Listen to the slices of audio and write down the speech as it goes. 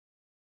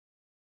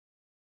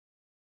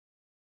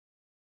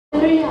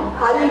Hallelujah.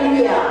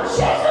 Hallelujah.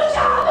 Jesus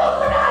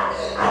자아도구나.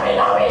 아멘.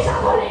 너희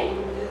사도리.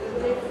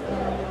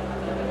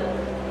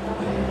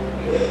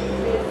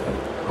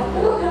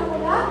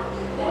 그러구나.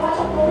 내가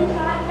좀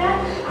보이지만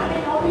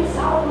아멘. 너희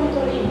사도리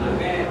도리.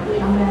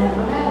 아멘.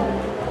 아멘.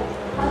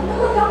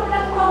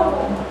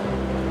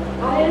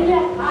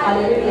 Hallelujah.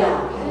 Hallelujah.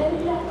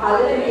 Hallelujah.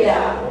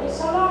 Hallelujah. Praise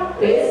the Lord.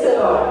 Praise the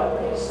Lord.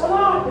 Praise the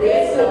Lord.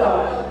 Praise the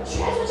Lord.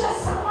 Jesus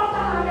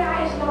상마당하며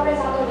아이스 너희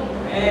사도리.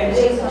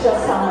 Jesus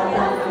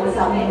Samatan and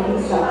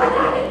Samuisa.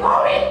 하나님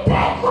너희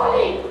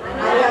대권이.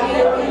 하나님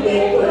너희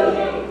대권이.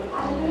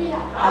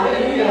 Hallelujah.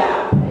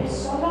 Hallelujah.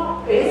 Praise the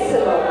Lord. Praise the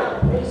Lord.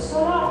 Praise the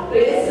Lord.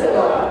 Praise the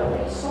Lord.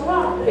 Praise the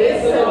Lord.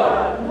 Praise the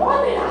Lord.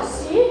 너는 아시?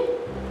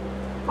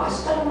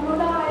 마스터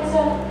누구나 아이스.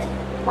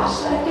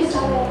 마스터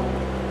기사래.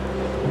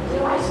 제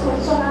아이스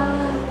거잖아.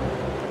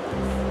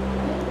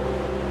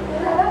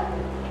 그래?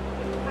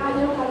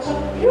 아니요, 같이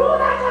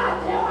뷰라가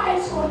내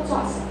아이스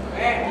거잖아.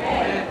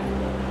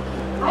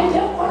 I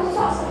have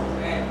also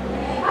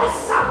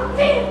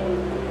something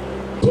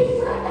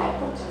different I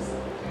purchased.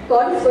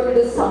 God is going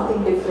to do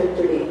something different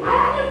today. I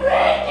am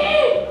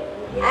waiting.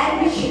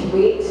 And we should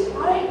wait.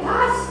 Alright,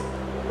 guys.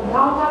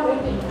 Now I'm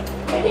waiting.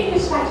 Waiting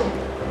is starting.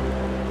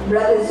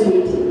 Brothers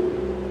waiting.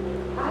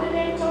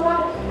 Hallelujah.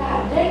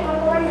 They are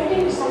going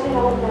waiting is starting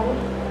now.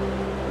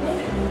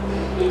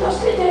 It was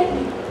still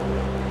waiting.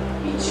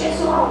 It's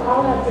just now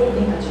I'm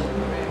waiting.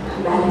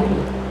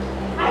 Hallelujah.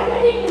 I'm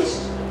waiting is.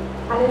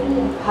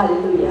 Hallelujah.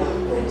 Hallelujah.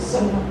 Praise the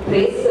Lord.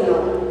 Praise the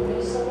Lord.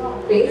 Praise the Lord.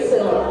 Praise the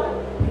Lord.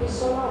 Praise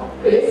the Lord.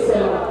 Praise the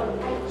Lord.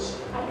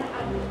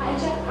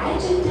 I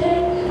just did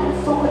and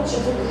forgot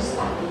Jesus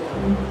Christ.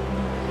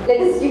 Let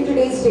us give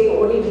today's day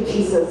only to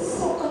Jesus.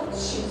 Forgot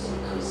Jesus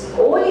Christ.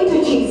 Only to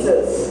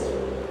Jesus.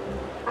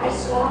 I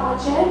saw a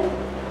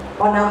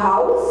On our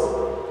house.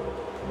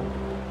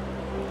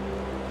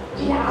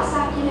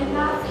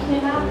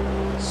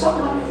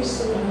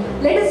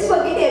 Let us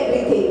forget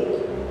everything.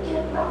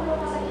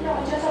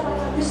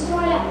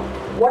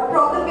 What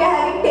problem we are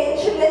having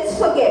tension, let's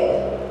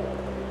forget.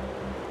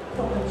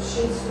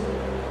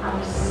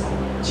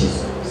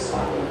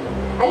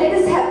 And let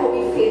us have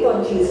only faith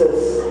on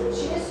Jesus.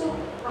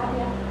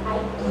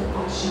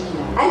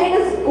 And let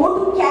us go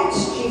to catch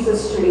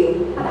Jesus today.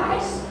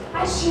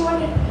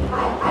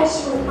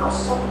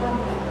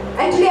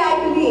 And today I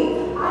believe.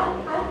 I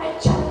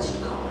challenge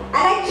God.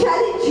 And I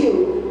challenge you.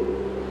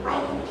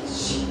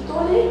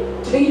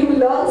 Today you will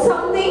learn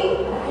something.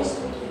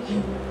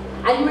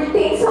 And you will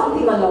take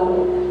something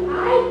along.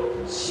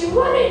 I'm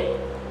sure it.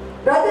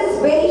 Brothers,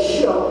 very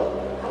sure.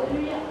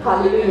 Hallelujah.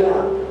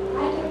 Hallelujah. I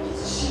think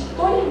it's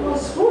story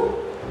was good.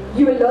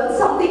 You will learn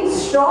something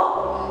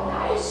strong.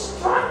 I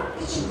strong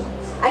teaching.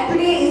 And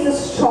today is a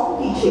strong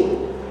teaching.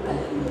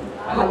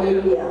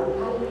 Hallelujah.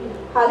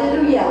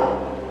 Hallelujah.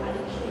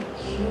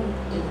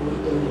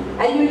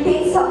 And you will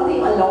take something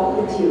along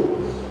with you.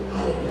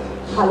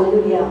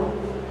 Hallelujah.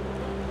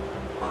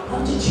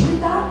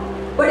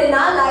 But in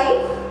our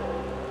life,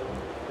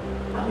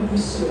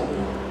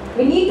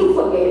 we need to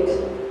forget.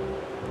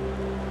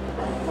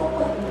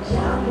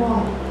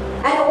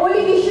 And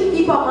only we should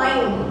keep our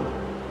mind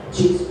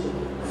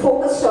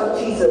focused on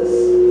Jesus.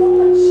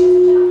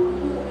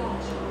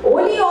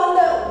 Only on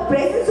the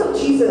presence of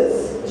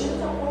Jesus.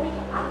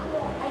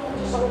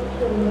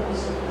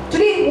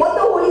 Today, what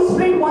the Holy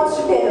Spirit wants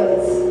to tell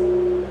us.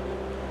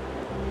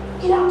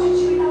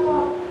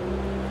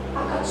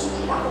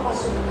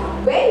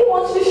 Where He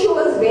wants to show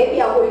us where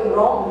we are going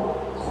wrong.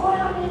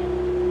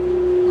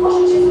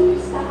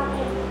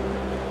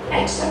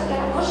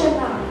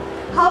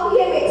 How we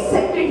have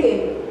accepted Him.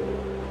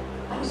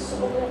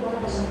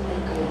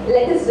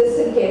 Let us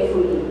listen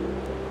carefully.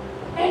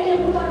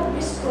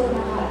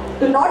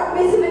 Do not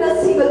miss Him in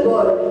a single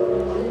word.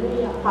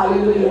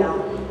 Hallelujah.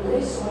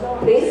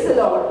 Praise the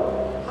Lord.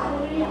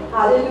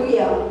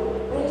 Hallelujah.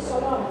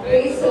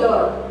 Praise the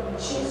Lord.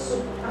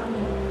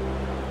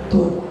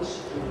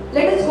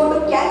 Let us go to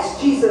catch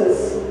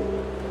Jesus.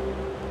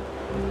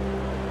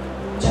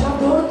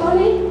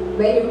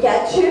 When you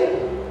catch Him,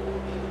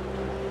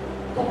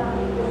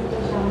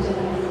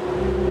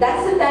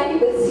 that's the time we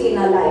will see in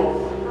our life.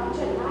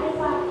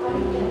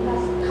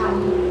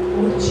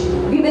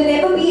 We will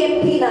never be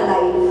empty in our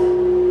life.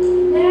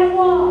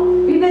 Never.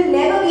 We will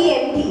never be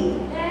empty.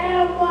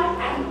 Never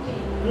empty.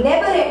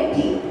 Never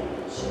empty.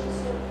 Jesus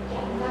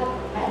cannot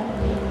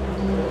empty.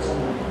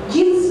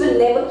 Jesus will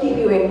never keep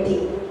you empty.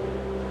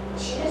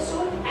 Jesus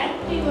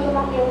empty will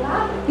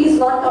He's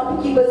not come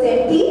to keep us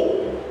empty.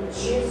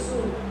 Jesus.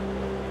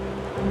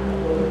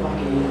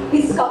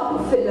 He's come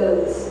to fill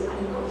us.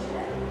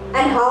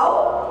 And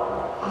how?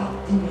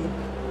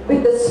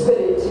 With the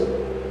Spirit.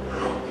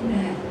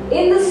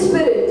 In the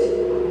Spirit.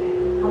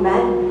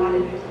 Amen.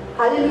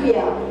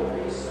 Hallelujah.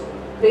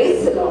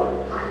 Praise the Lord.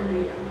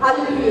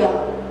 Hallelujah.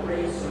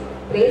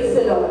 Praise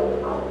the Lord.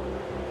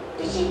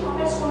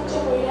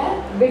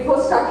 Before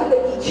starting the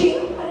teaching,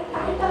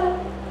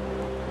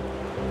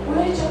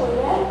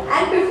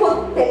 and before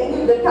telling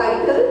you the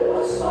title,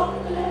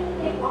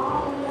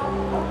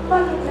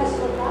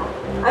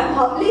 I'm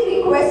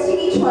humbly requesting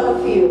each one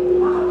of you.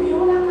 Maka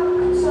biulang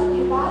ang answer,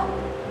 di ba?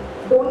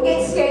 Don't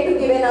get scared to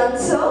give an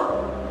answer.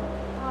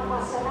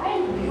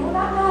 Masalain,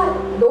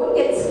 biulangan. Don't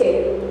get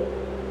scared.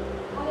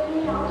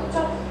 Hallelujah. Ako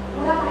tuh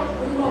mula kahit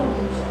belum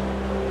gitu.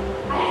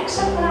 I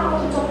accept na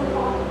ako tuh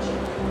belum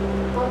gitu.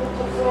 Ako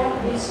tuh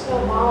friend,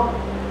 whisper, wow.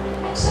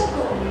 Accept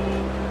ko.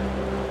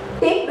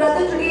 Take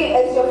brother today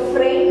as your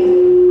friend.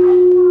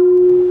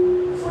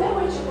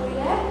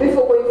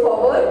 Before going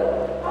forward,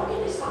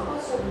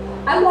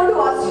 I want to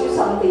ask you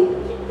something.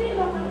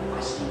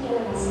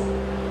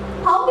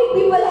 How many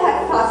people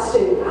have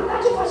fasted?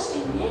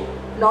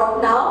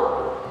 Not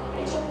now.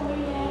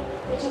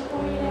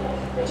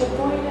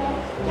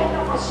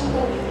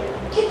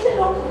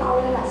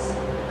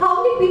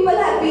 How many people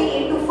have been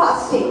into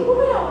fasting?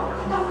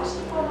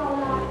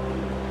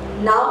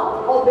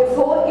 Now or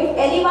before, if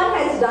anyone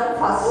has done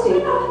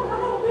fasting,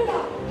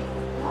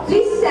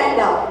 please stand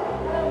up.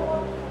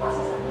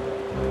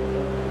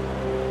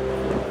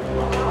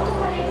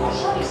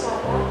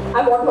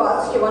 I want to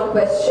ask you one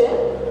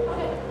question.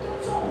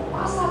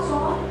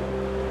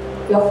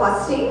 You're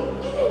fasting.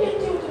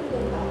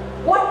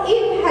 What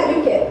aim have you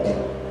kept?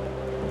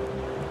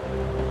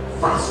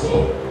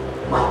 Fasting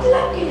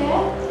मतलब क्या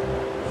है?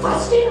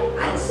 Fasting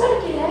answer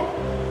क्या है?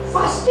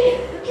 Fasting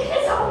कितने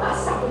साल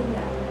master बन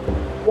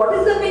What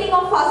is the meaning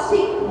of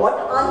fasting? What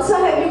answer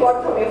have you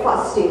got from your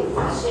fasting?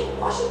 Fasting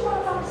कौशल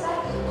पढ़ना है,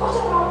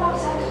 कौशल पढ़ना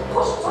है,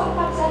 कौशल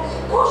चलना है,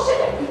 कौशल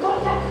के भीतर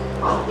क्या?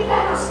 आपकी मैं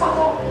आसपास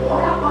है,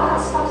 बड़ा बड़ा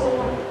आसपास है।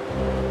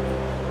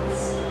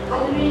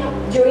 Hallelujah.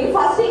 During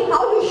fasting,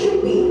 how you should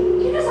be?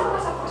 कितने साल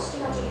मास्टर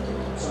fasting आज की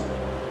तुम?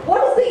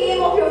 What is the aim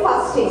of your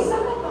fasting?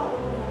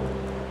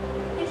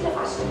 इतने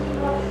fasting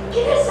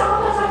कितने साल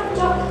मास्टर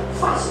जो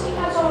fasting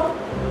आज जो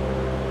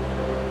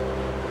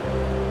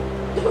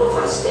तुमको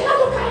fasting आज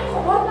जो कहीं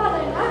खबर ना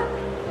देना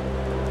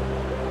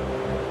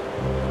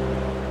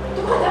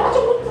तुमको देवा जो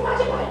मुझ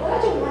तुम्हारे भाई बोला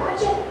जो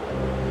मुझे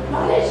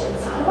knowledge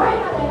जानवाई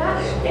ना देना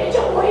ये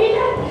जो वही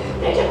है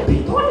ये जो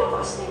भीतर में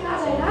fasting ना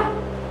जाए ना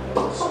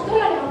तो समझ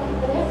ला नहीं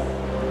होता है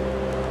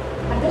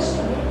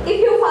understand me? If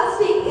your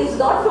fasting is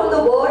not from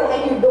the word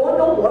and you don't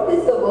know what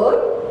is the word,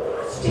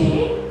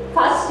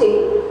 fasting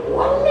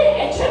only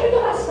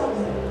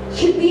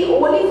should be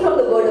only from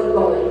the word of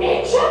God.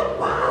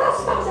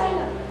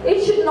 It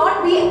should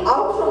not be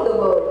out from the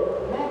word.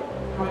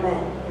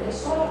 Amen.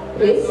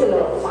 Praise the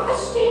Lord.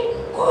 Fasting,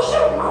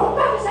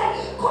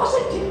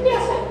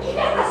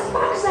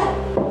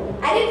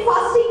 and in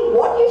fasting,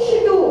 what you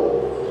should do?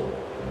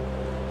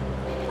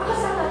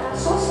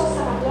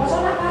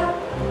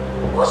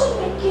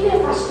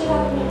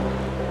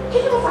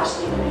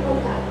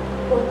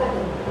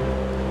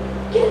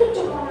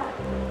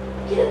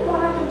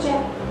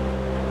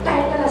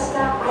 Title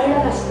असता,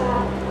 आयडन असता,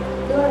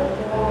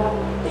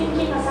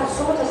 thinking असा,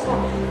 सोच असता,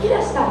 किती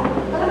असता?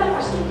 मला काय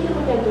fasting किती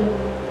म्हणता येतो?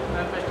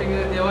 फास्टिंग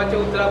देवाच्या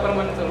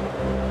उत्तराप्रमाणे चालू.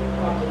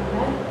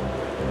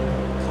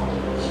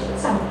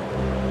 सांग.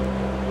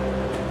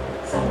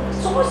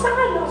 समोर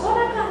सांगा ना,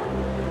 सोना का?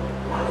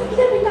 आता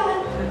किती मिनिटं?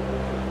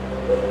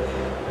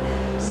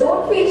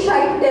 Don't feel shy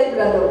to tell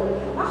brother.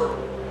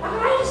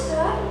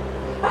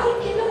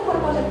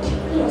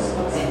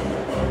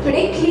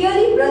 Today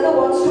clearly brother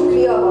wants to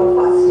clear about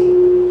fasting.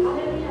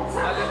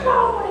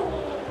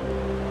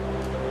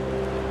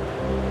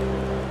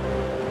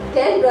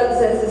 Tell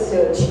brothers and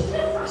sisters.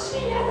 The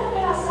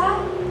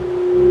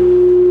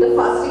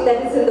fasting that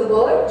is in the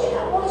word.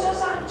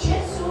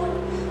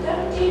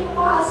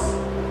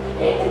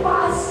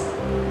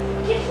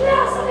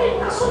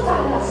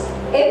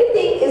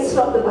 Everything is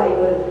from the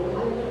Bible.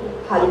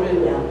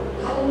 Hallelujah.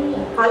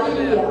 Hallelujah.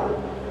 Hallelujah.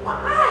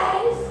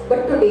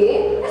 But today,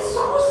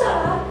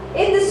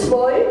 in this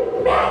world,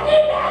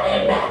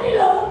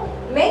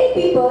 many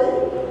people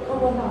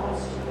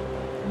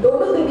don't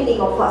know the meaning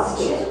of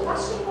fasting.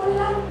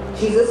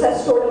 Jesus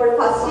has told about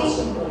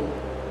fasting.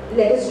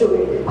 Let us do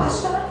it.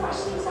 Pastor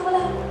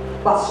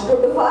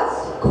told to fast.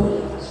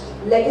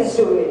 Let us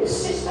do it.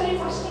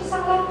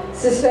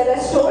 Sister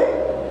has told.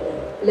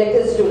 Let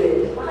us do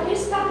it.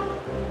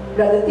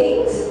 Brother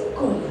thinks.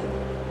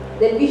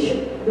 Then we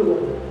should do.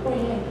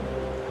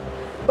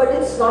 But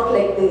it's not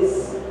like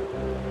this.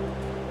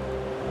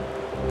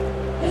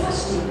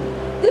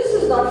 This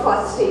is not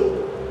fasting.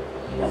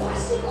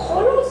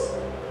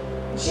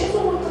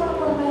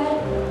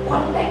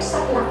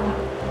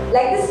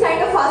 Like this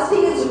kind of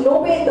fasting is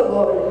nowhere in the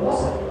world.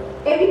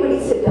 Everybody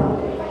sit down.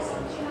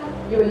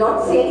 You will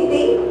not say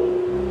anything.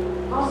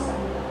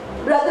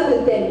 Brother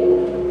will tell you.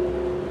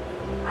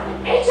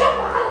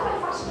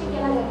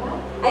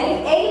 And if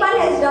anyone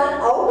has done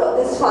out of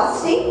this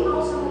fasting,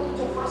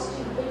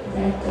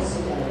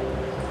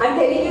 I'm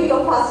telling you,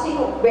 your fasting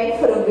went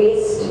for a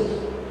waste.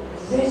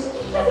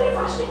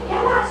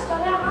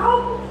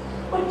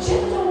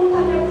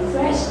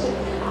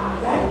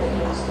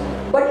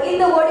 But in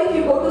the word, if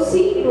you go to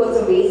see, it was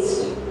a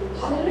waste.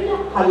 Hallelujah.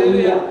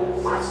 Hallelujah.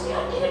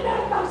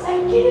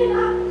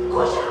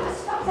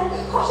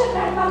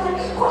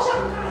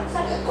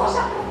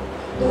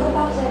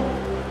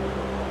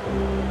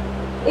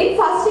 In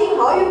fasting,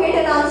 how you get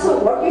an answer,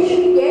 what you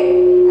should get,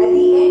 at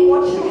the end,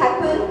 what should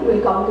happen, you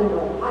will come to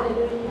know.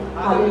 Hallelujah.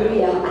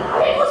 Hallelujah.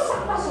 아래고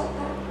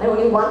쌍마속다. And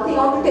only one thing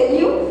I want to tell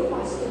you,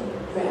 Fasting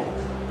breath.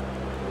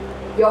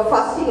 your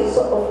fasting is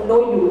of no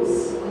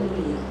use.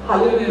 Hallelujah.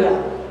 Hallelujah.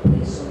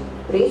 Praise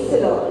Praise the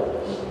Lord. the Lord.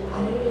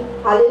 Hallelujah.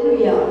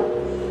 Hallelujah.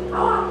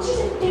 아와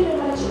지금 때문에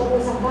말하지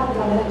보고 상담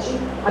가라지.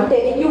 I'm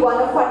telling you,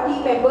 one of our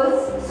team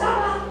members,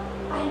 사바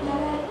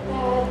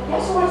아이들의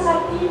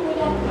예수와사 팀을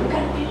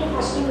continue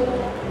fasting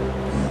with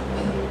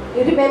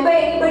you remember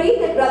anybody?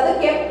 That brother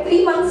kept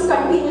 3 months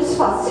continuous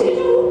fasting.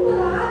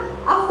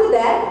 After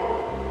that,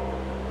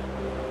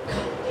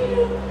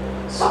 continue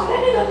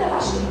suffering with the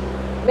fasting.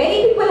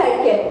 many people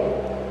had kept.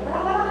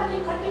 Brother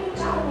continue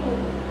charming.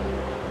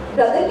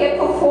 Brother kept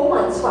for 4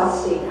 months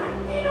fasting.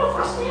 Continue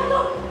fasting ato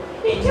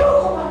video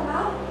ko man na.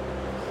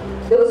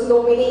 There was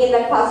no meaning in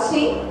that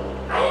fasting.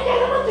 Ay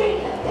kaya naman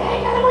tayo.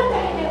 Kaya naman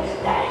tayo.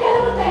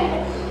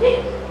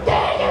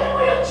 Kaya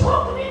naman yung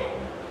joke ni.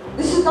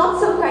 This is not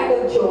some kind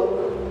of joke.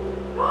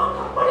 No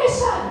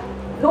competition.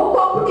 No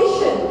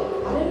competition.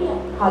 Hallelujah.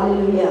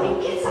 Hallelujah.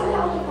 Ingit sa kaya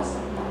ako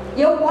fasting.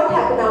 Here, what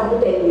happened, I want to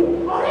tell you.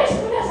 Oras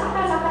mo na saka.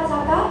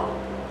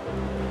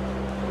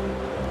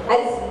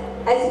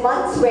 As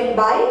months went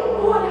by,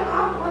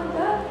 2.5 months.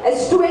 as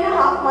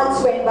 2.5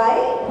 months went by,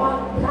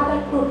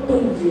 Brother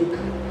totally weak.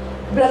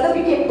 brother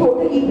became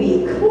totally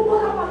weak.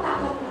 Umura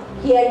matakot na.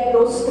 He had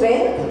no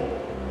strength.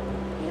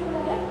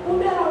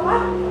 Umura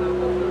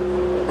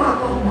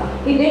matakot na.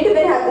 He didn't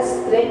even have the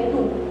strength to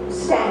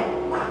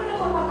stand. Bakit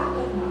ako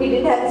matakot na? He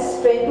didn't have the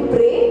strength to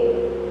pray.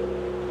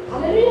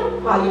 Hallelujah.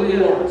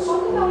 Hallelujah.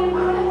 So ito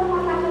bakit ako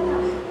matakot na?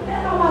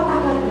 Umura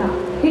matakot na.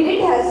 He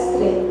didn't have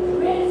strength.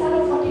 Where is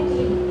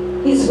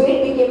 43? His weight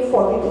became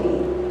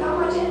 43.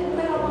 Kama dyan,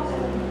 umura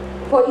matakot.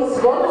 For his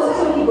work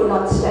also he could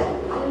not stand.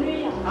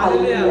 Hallelujah.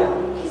 Hallelujah.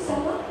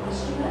 Kisalo?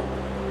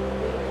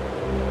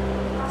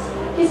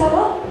 Pastor?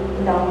 Kisalo?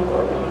 Down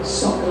God.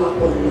 Sokla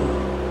polo.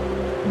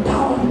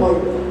 Down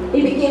polo. He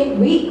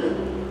became weak.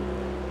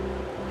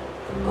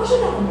 Kasi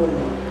na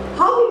polo.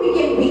 How he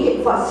became weak in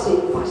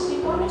fasting?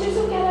 Fasting ko na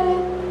Jesus kaya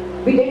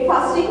We did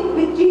fasting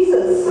with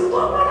Jesus. ito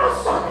para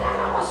sokla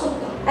na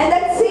masunta. And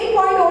that same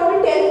point I want to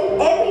tell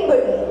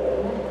everybody.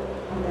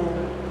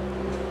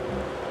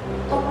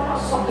 Ito para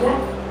sokla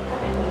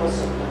kami ko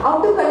masunta. I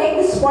want to connect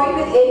this point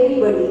with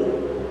everybody.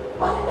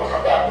 Bakit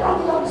nakataya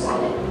problem sa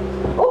akin?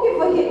 Okay,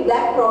 for him,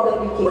 that problem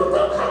became.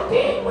 Betul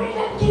kati mo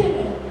yan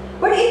kini.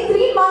 But in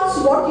 3 months,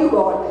 what you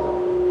got?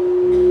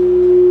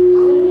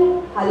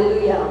 Hallelujah.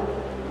 Hallelujah.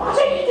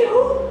 Masa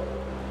itu?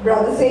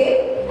 Brother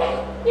said,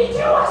 Itu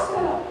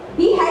masalah.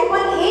 he had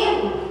one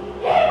aim.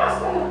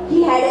 Masalah.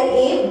 He had an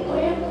aim. Kau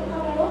yang tu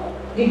kalau,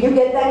 Did you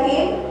get that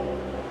aim?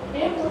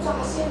 tu sa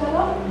kasih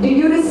kalau, Did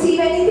you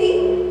receive anything?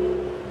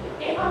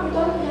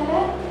 betul ni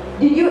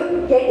Did you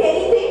get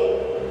anything?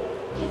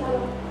 kita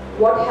lo.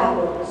 What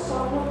happened?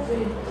 Sama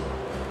faith.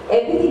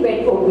 Everything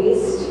went for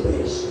waste.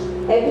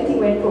 Everything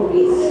went for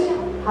waste.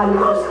 Kalau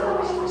Hallelujah. sama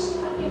macam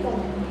fasting kita.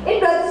 In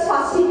brother's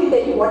fasting, we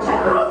tell you what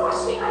happened. Kalau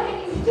fasting ada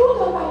itu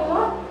tu pakai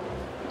lo.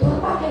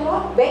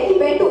 When he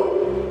went to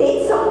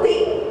take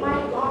something,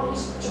 My God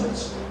is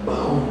church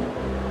bound.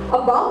 a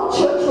bound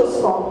church was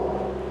formed.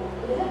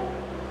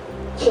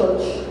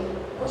 Church.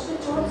 What's the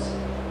church?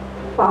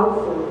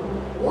 Powerful.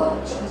 One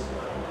church.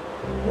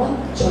 One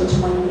church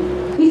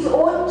money. His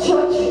own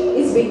church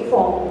is being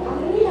formed.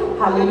 Hallelujah.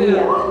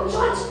 Hallelujah. One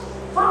church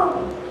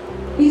found.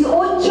 His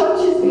own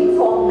church is being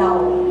formed now.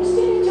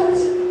 Christian church.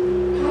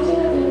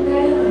 Kajian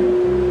dengan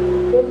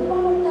betul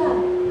mana?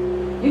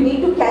 You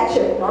need to catch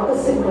it, not a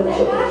simple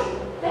church.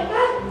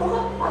 Mereka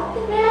bukan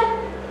patutnya.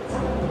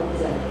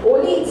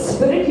 Only in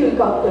spirit you will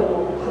come to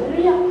know.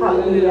 Hallelujah.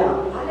 Hallelujah.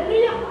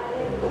 Hallelujah.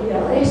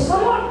 Yeah. Praise the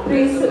Lord.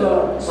 Praise the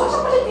Lord. So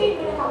sampai di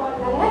mana kawan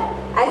kalian?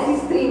 As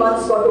these 3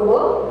 months got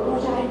over, Mau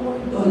cari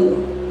modal.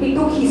 he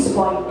took his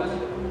point.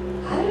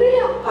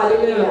 Hallelujah.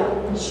 Hallelujah.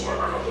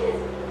 Siapa lagi?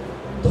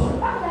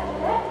 Dorang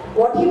kalian?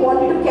 What he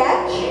wanted to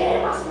catch,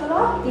 Mas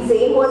Melo. his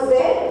aim was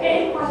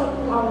there, Masuk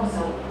pulau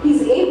saya.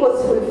 his aim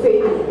was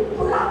fulfilled.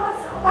 Pulau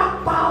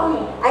saya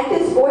Pauli. And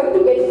it is going to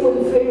get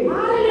fulfilled.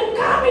 Hallelujah.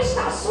 Kami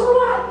sudah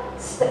suruhan.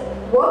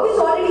 Work is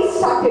already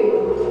started.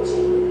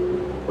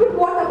 But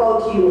what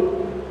about you?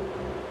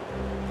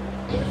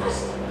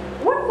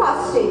 What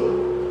fasting?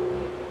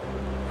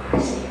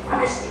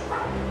 Fasting.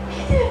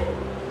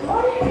 Kita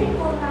body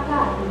people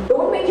naga.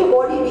 Don't make your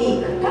body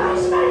weak.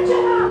 Guys,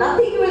 macam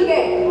Nothing you will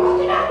get.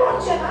 Waktu nak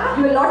macam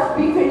You will not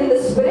be filled in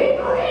the spirit.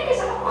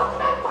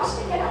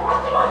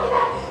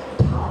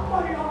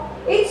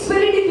 In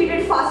spirit, if you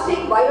did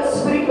fasting, why your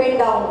spirit went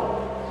down?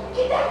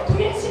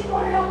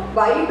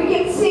 Why you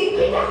became sick?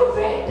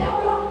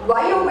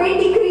 Why your weight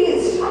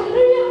decreased?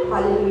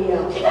 Hallelujah.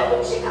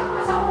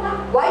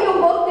 Why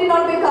your work did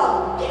not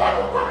become?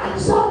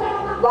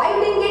 Why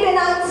you didn't get an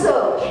answer?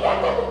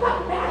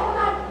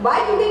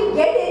 Why you didn't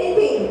get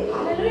anything?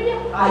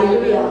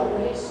 Hallelujah.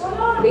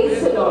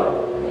 Praise the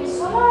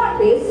Lord.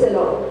 Praise the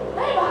Lord.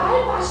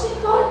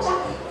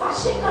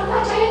 Fasting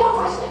करना चाहिए तो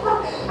fasting कर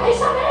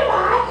ऐसा नहीं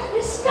भाई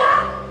इसका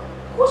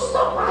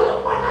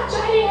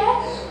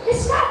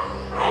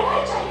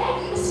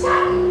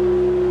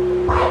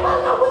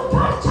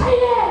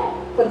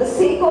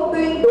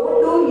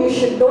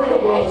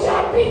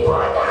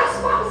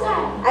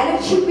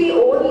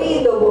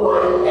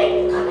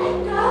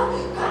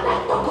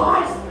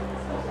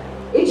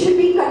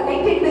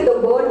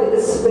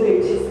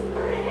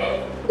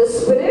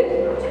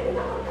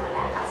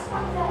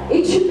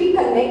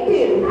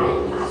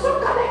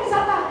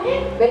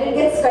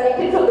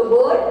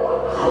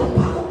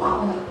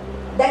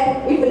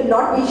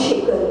not be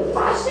shaken.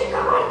 Fasting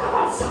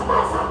kabar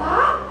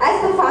sama-sama.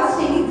 As the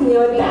fasting is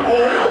nearing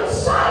end,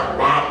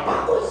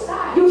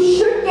 you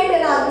should get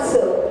an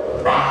answer.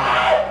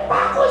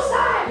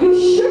 You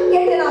should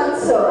get an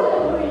answer.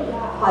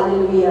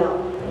 Hallelujah.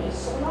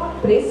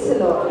 Praise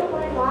the Lord.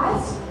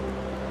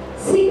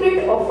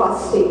 Secret of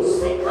fasting.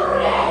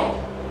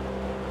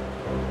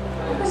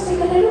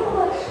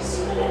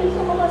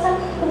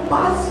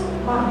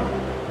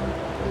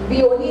 We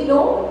only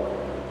know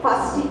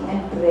fasting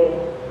and prayer.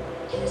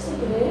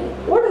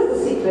 What is the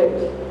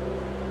secret?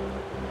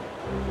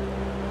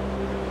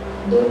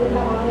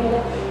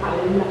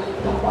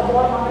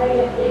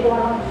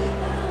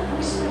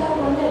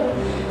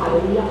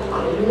 Hallelujah,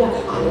 hallelujah,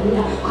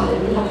 hallelujah,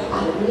 hallelujah,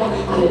 hallelujah,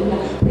 hallelujah.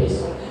 Praise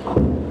God.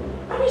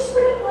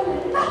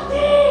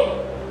 Nothing.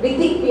 We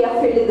think we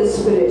are filled in the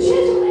Spirit.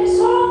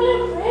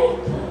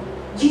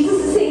 Jesus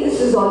is saying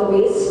this is all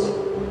waste.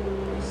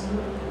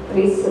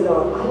 Praise the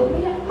Lord.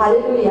 Hallelujah.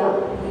 Hallelujah.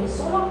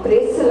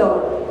 Praise the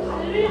Lord.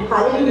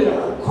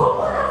 Hallelujah.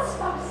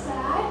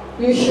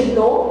 You should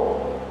know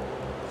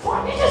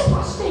 40 days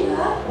fasting,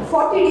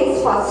 40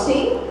 days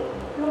fasting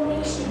your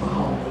ministry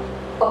bound.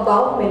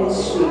 about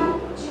ministry.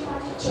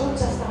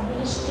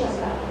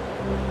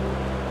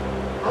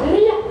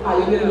 Hallelujah.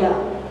 Hallelujah.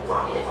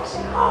 40 days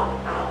fasting.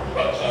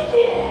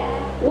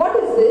 What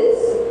is this?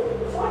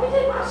 40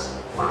 days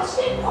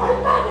fasting.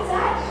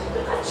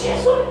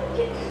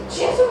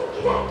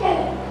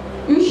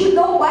 You should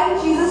know why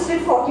Jesus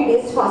did 40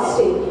 days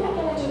fasting.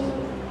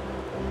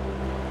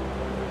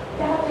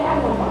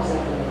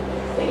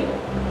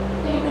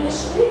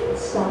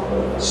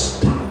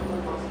 Start.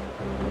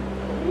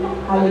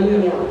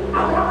 Hallelujah.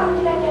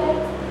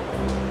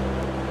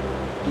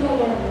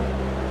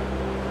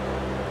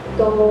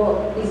 तो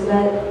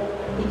Israel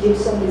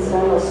Egyptian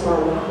Israel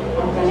वाला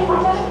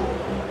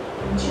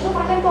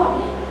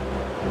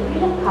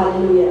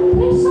Hallelujah.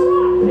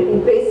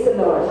 Praise the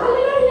Lord.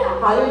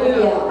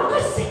 Hallelujah.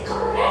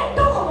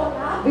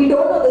 We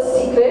don't know the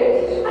secret.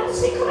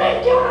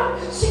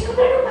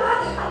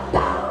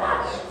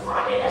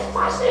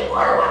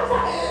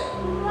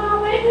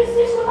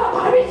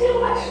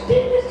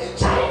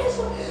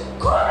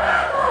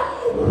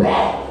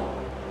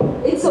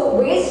 It's a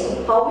waste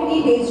how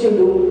many days you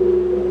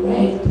do.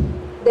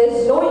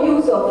 There's no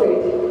use of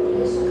it.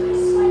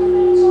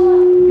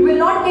 You will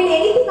not get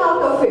anything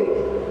out of it.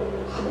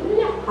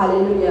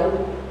 Hallelujah.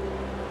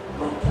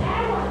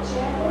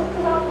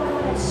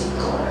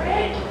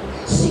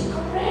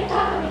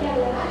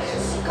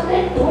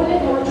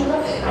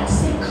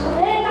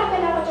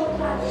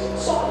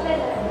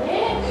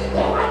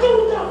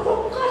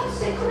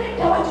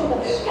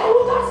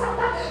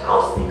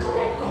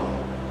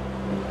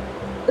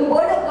 The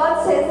word of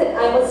God says that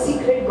I'm a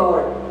secret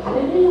God.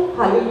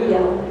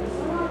 Hallelujah.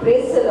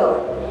 Praise the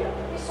Lord.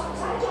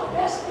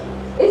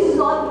 It is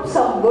not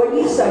some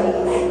worldly studies.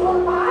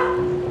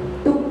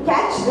 To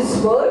catch this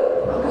word,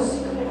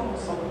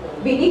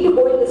 we need to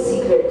go in the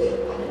secret.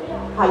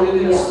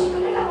 Hallelujah.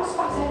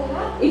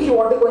 If you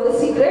want to go in the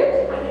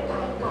secret,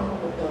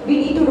 we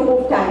need to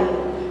remove time.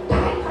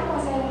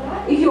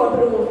 If you want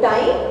to remove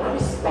time,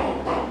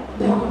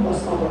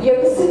 you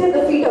have to sit at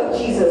the feet of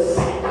Jesus.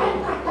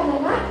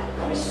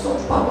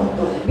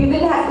 We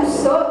will have to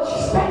search.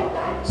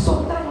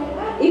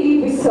 If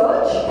we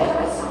search,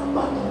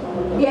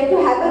 we have to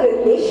have a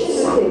relation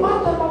with Him.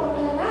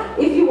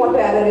 If you want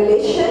to have a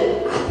relation,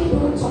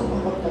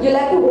 you'll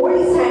have to hold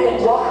His hand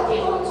and walk.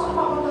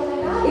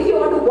 If you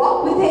want to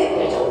walk with Him,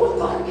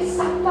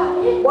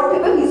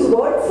 whatever His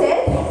word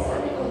says,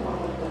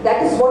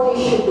 that is what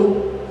you should do.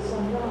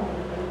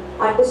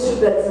 Understood,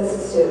 brothers and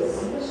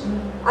sisters?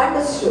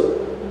 Understood.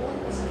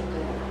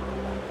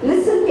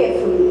 Listen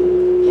carefully.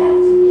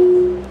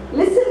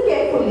 Listen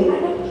carefully.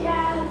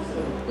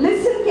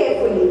 Listen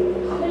carefully.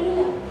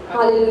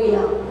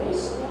 Hallelujah.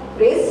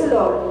 Praise the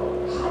Lord.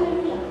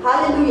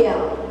 Hallelujah.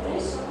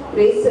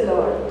 Praise the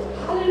Lord.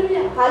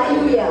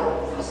 Hallelujah.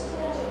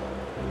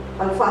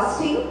 On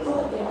fasting,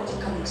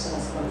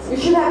 you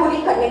should have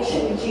only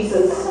connection with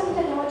Jesus.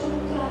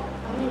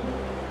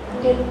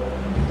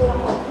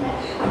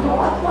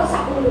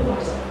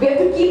 We have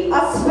to keep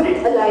our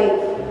spirit alive.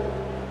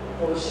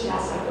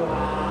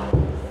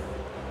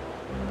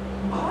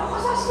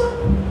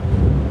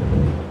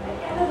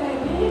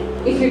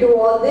 If you do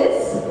all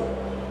this,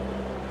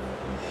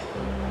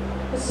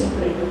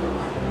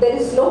 there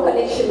is no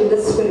connection with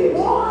the Spirit.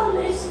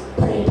 Only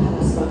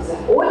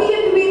you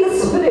have to be in the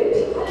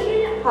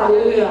Spirit.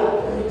 Hallelujah.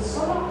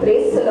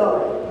 Praise the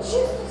Lord.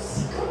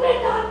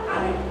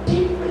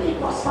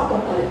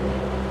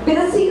 With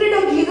the secret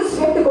of Jesus, we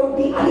have to go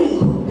deeply.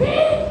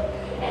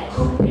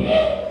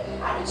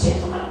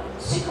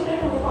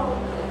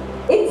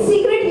 In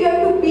secret, you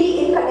have to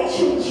be in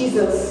connection with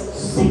Jesus.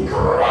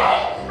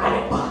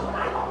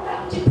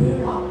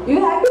 You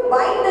have to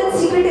bind that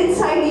secret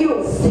inside you.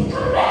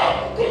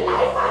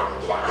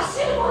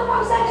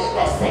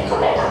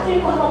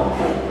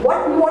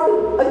 What we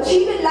want to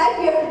achieve in life,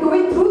 we have to do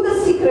it through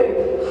the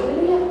secret.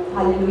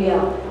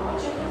 Hallelujah.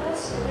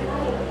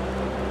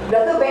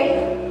 Brother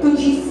went to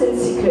Jesus in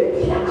secret.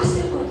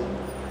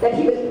 That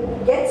he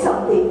will get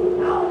something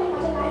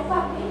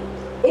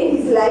in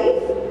his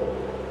life.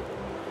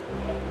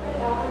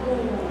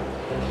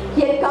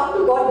 He had come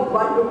to God with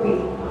 1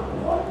 rupee.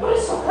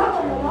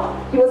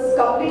 He was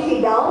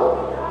completely down.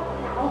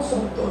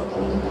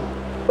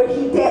 But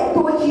he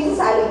told Jesus,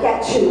 I will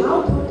catch you.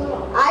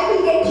 I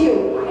will get you.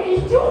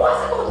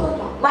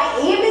 My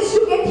aim is to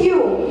get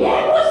you.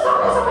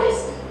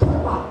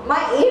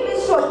 My aim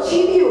is to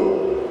achieve you.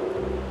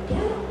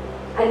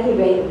 And he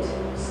went.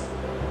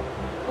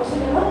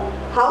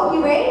 How he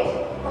went?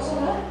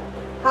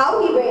 How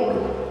he went?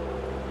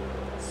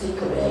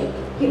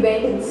 He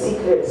went in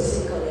secret.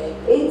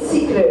 In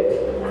secret.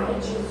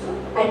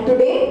 And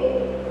today?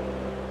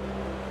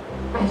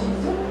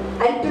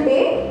 And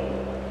today?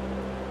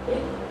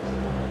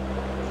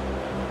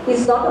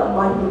 He's not on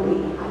 1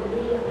 rupee.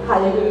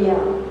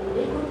 Hallelujah.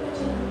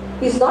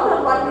 He's not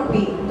on 1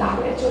 rupee.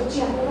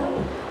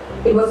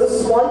 It was a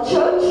small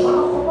church.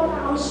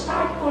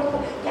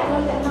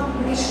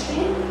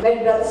 When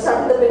brother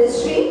started the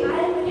ministry,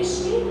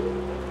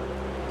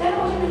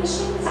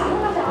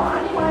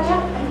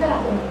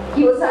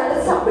 he was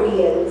under somebody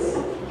else.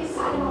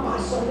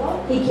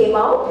 He came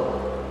out.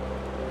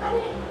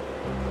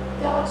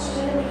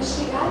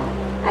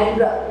 And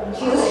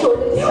Jesus told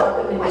him to start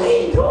the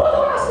ministry.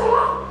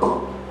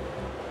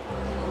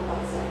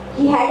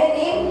 He had an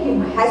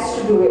aim, he has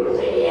to do it.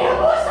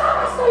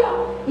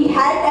 He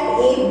had that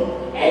aim.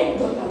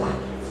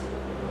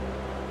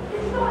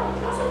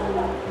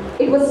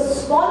 It was a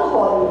small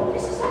hall.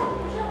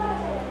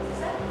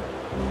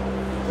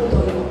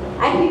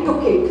 And he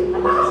took it.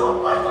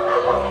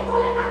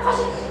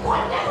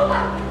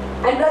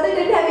 And brother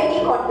didn't have any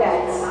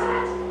contacts.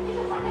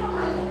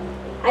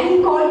 And he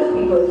called the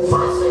people.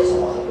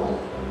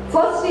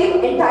 First day,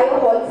 entire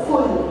hall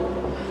full.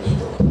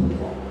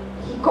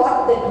 He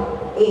caught the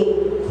aim.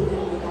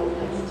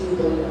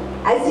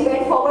 As he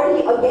went forward,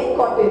 he again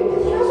caught it.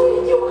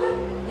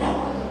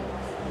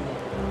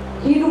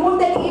 He removed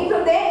that aim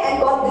from there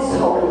and got this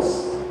hall.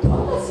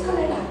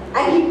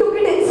 And he took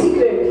it in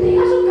secret.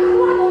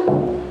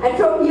 And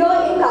from here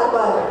in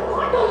Karbar,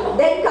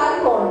 then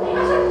Karkon,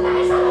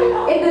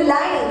 in the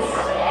lines,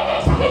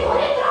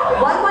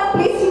 one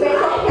place he went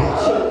on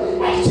catching.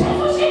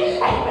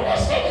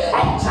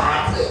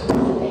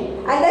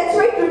 And that's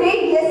why today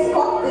he has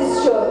got this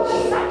church.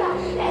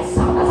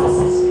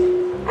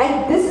 And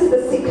this is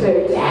the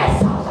secret.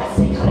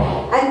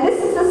 And this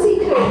is the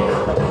secret.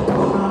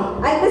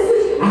 And this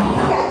is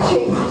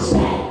catching.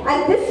 And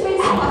this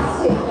means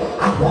fasting.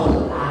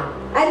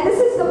 And this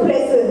is the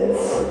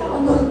presence.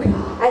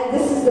 And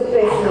this is the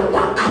presence.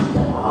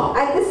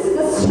 And this is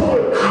the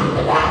spirit.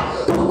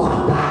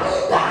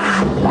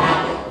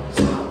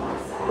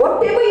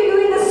 Whatever you do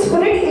in the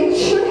spirit, it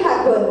should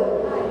happen.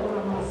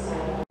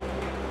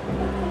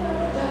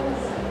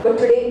 But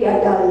today we are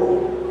dull.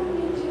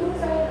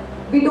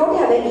 We don't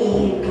have any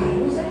aim.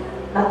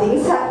 Nothing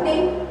is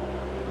happening.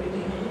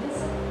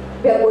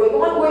 We are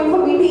going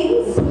for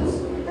meetings,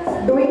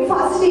 doing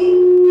fasting.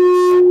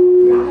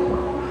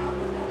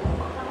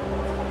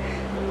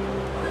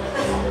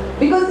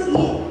 Because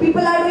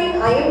people are doing,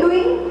 I am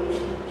doing.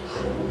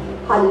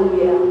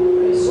 Hallelujah.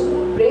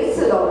 Praise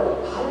the Lord.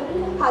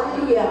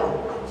 Hallelujah.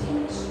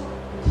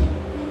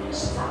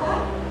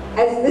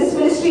 As this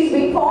ministry is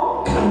being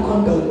formed,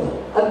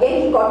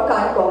 again he got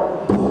Karkon.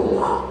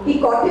 He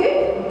got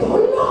it.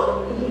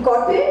 He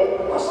got it.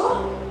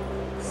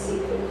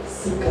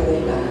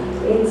 Secret.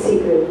 In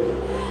secret.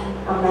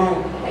 Amen.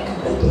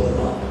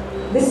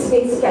 This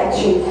means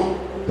catching.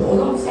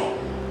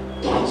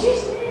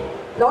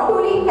 Not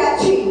only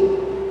catching.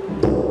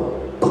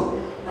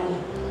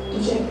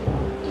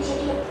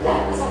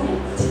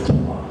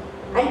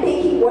 And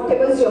taking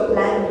whatever is your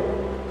plan.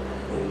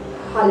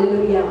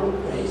 Hallelujah.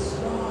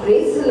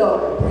 Praise the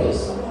Lord.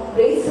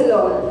 Praise the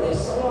Lord.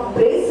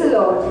 Praise the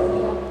Lord.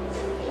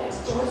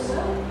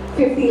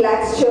 50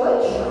 lakhs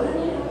church.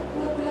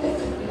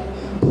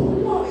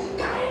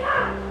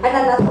 And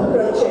another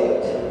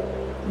project.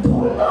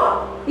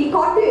 He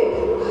caught it.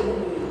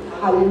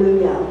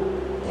 Hallelujah.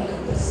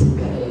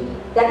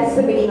 That is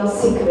the meaning of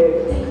secret.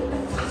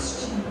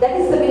 That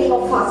is the meaning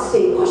of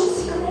fasting.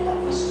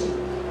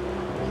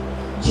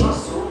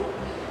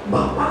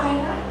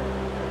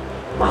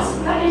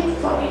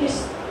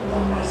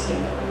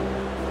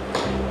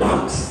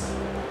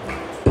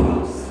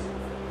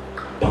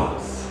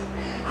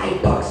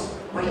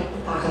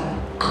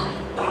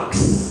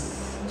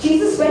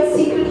 Jesus went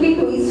secretly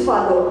to his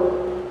Father.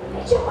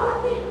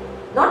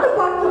 Not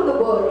apart from the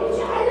word.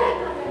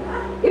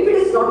 If it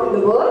is not in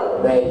the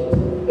word,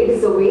 it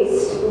is a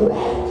waste.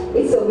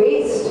 It's a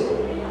waste.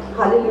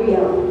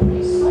 Hallelujah.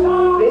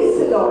 Praise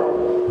the Lord.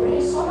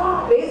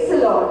 Praise the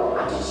Lord.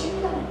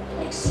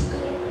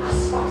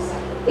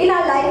 In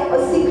our life,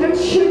 a secret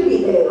should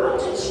be there.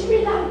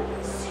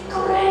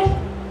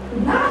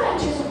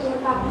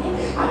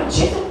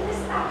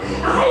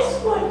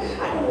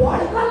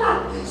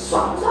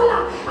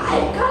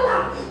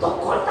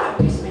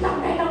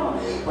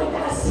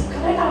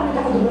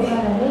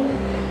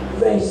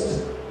 Waste.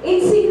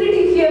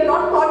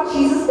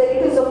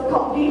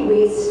 complete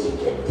waste.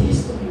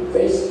 This to be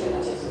wasted.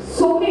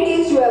 So many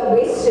days you have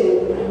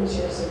wasted.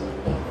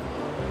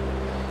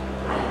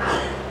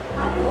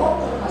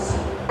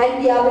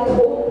 And we are with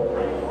hope.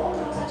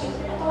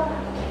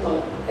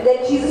 And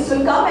then Jesus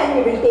will come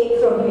and we will take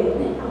from him.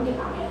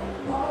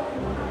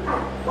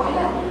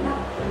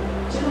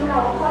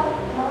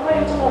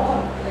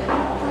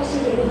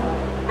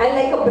 And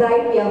like a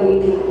bride we are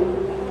waiting.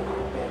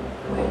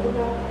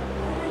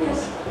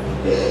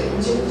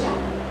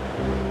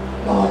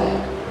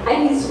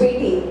 And he's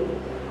waiting.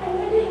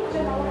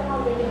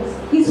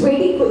 He's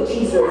waiting for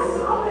Jesus.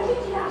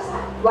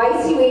 Why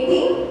is he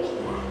waiting?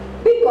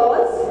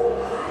 Because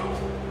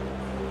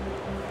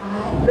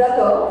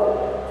brother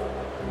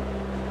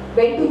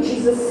went to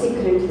Jesus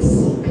secretly.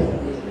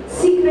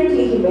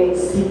 Secretly he went.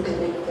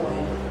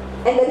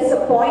 And there is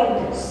a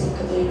point.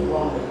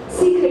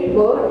 Secret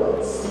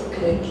word.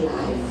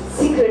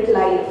 Secret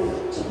life.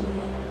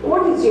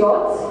 What is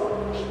yours?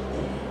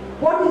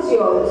 What is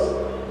yours?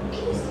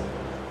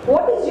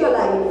 What is your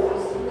life?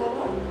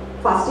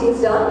 Fasting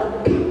is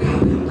done.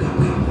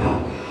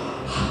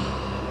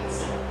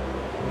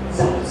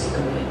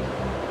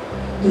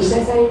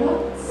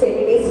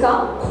 Second days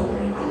come.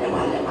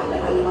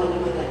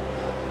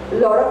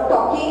 Lot of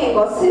talking and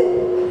gossip.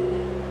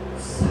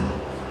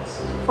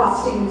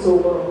 Fasting is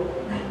over.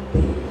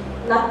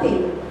 Nothing.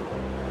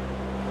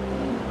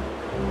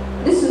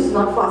 This is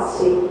not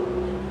fasting.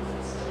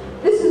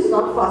 This is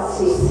not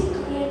fasting.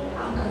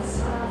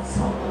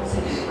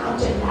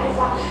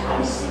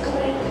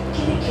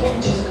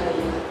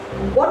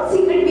 What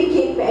secret we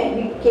came and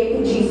we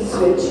came to Jesus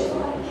with?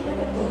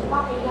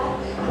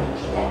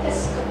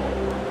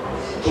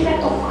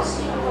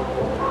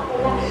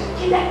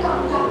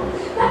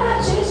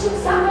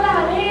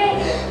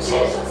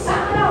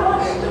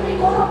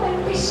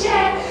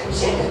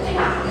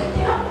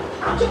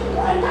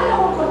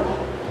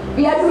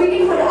 We are doing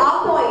it for our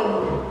point.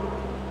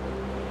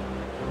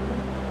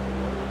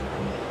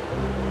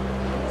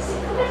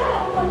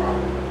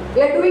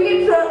 We are doing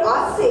it for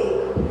our sake.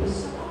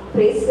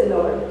 Praise the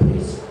Lord.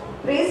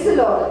 Praise the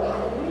Lord.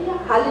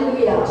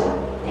 Hallelujah.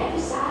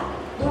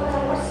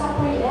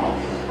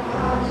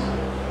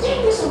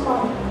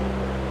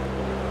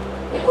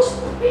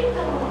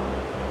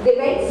 They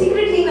went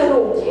secretly in a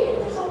room.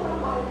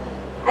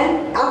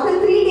 And after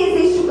 3 days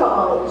they used to come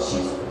out.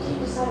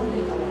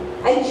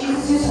 And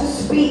Jesus used to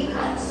speak.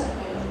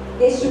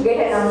 They used to get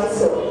an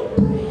answer.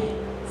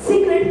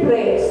 Secret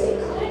prayer.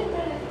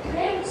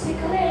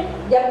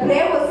 Their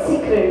prayer was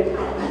secret.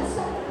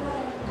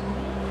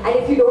 And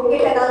if you don't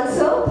get an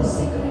answer,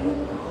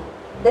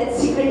 that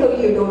secret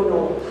only you don't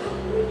know.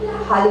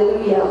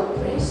 Hallelujah.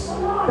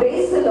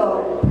 Praise the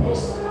Lord.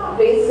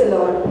 Praise the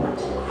Lord.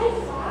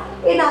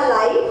 In our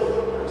life,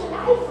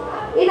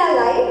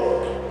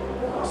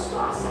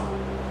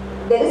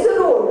 there is a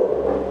road.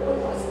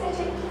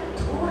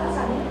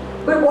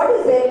 But what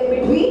is there in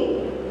between?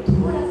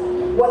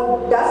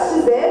 What dust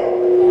is there?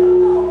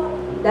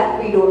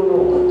 That we don't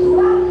know.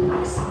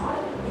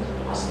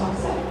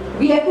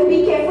 We have to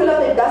be careful of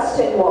the dust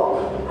and walk.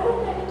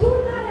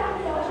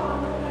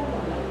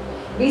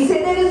 We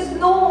say there is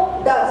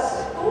no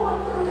dust.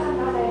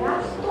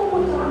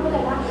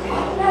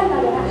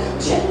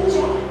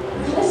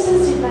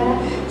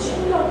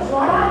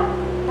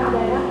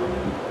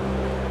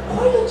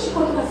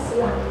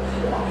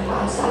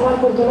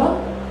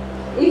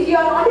 If you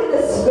are not in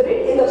the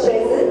spirit, in the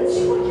presence,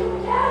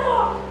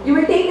 you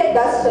will take that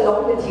dust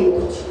along with you.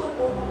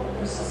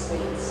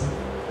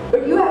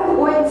 But you have to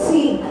go and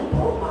see.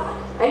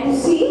 And to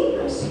see,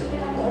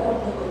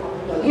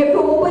 you have to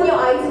open your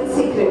eyes in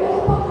secret.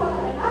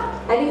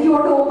 And if you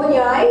want to open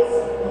your eyes,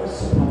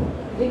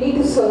 you need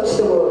to search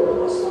the word.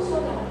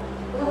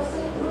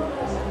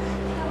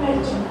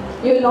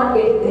 You will not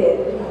get it there.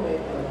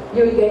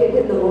 You will get it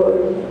in the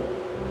word.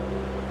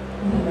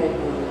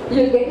 You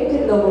will get it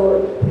in the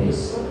word.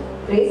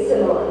 Praise the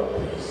Lord.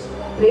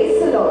 Praise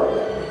the Lord.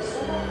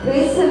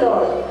 Praise the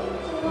Lord.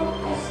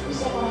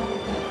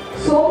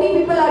 So many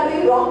people are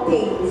doing wrong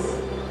things.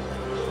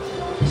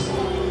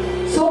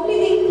 So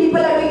many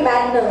people are doing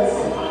madness.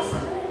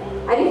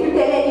 And if you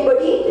tell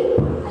anybody,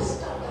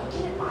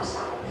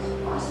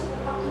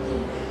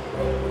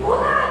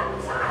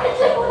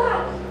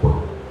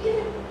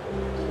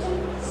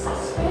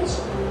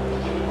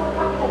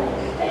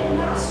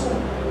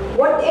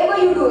 whatever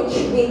you do, it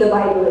should be in the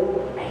Bible.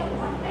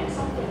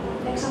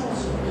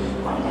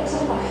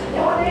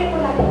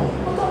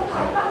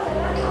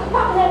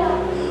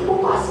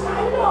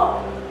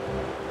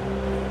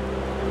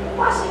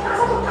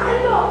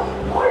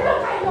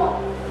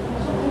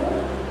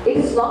 It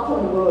is not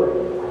from the word.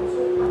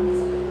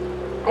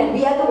 And we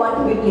are the one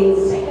to be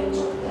blessed.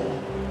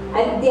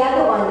 And they are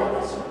the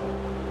ones.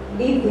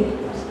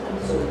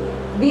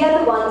 We are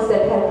the ones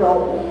that have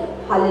problem.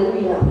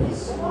 Hallelujah.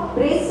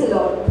 Praise the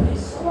Lord.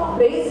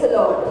 Praise the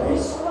Lord.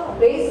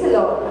 Praise the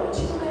Lord.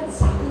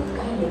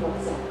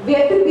 We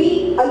have to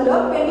be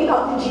alert when we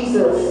come to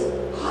Jesus.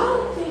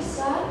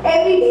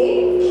 Every day,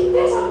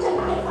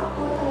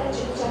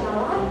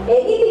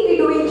 anything we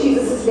do in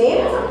Jesus'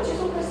 name,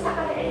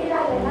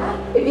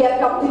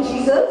 come to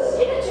Jesus,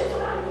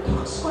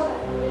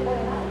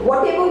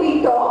 whatever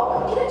we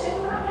talk,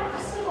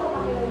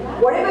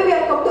 whatever we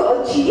have come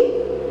to achieve,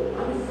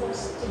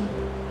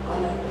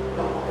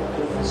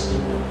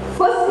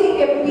 first thing we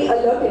have to be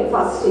alert in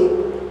fasting.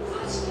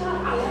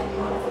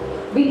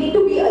 We need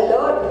to be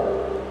alert.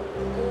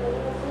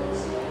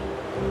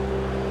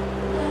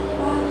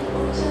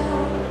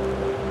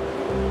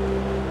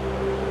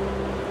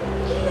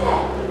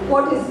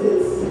 What is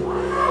this?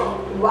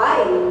 Why?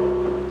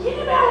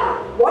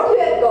 What you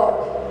have got?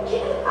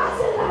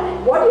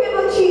 What you have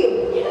achieved?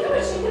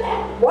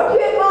 What you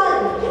have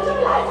won?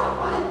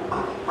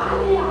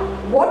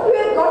 What you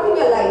have got in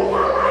your life?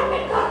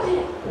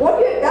 What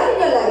you have done in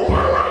your life?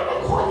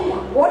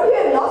 What you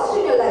have lost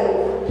in your life?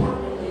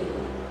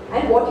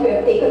 And what you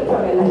have taken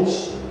from your life?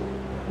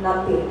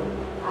 Nothing.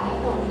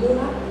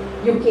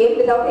 You came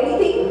without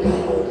anything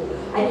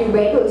and you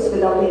went also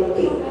without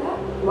anything.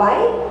 Why?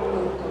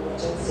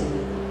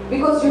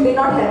 Because you did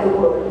not have the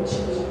word.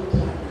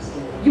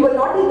 You were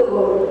not in the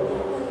word.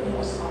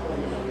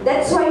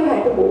 That's why you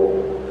had to go.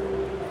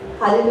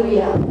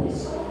 Hallelujah.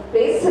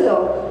 Praise the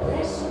Lord.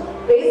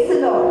 Praise the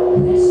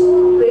Lord.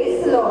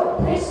 Praise the Lord.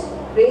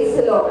 Praise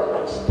the Lord.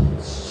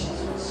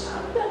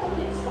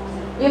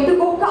 You have to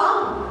go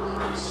calm.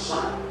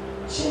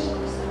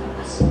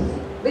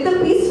 With a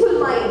peaceful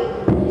mind.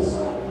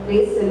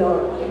 Praise the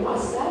Lord.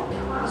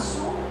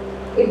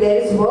 If there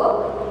is work,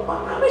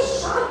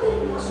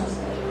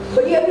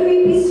 but you have to be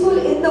peaceful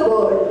in the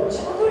word.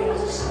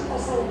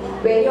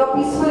 When you are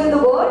peaceful in the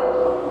word,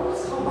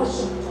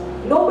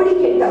 nobody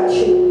can touch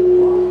you.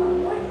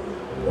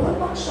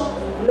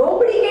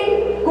 Nobody can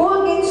go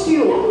against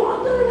you.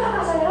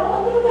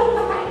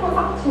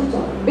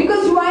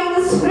 Because you are in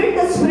the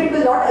Spirit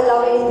will not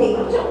allow anything.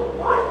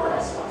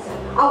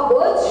 Our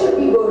words should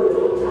be good.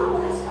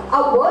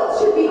 Our words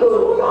should be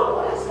good.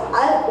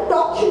 Our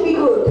talk should be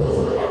good.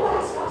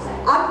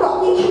 Our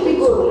talking should be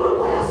good.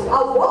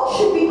 Our walk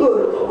should be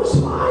good.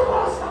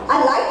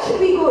 Our life should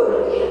be good.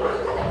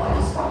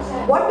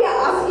 What we are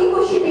asking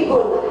for should be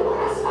good.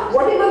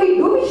 Whatever we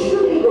do, it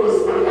should be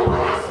good.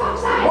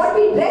 What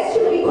we dress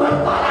should be good.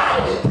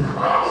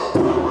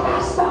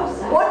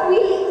 What we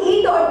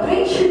eat or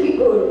drink should be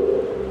good.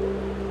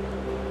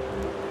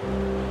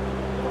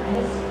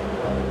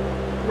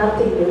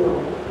 Nothing, you know.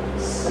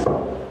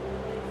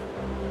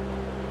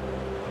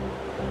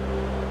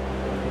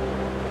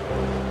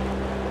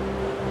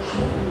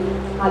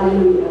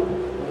 Hallelujah.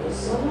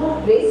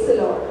 Praise the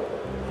Lord.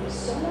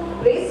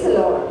 Praise the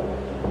Lord.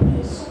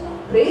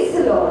 Praise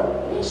the Lord.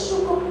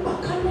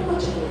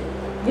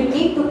 You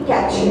need to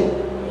catch him.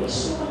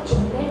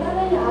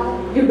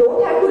 You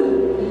don't have to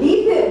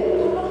leave him.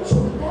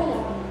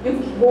 You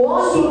go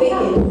on leaving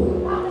him.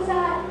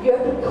 You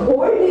have to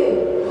hold him.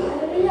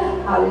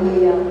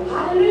 Hallelujah.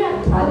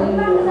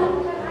 Hallelujah.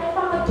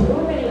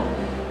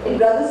 In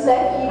brother's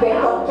life, he went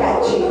on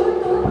catching.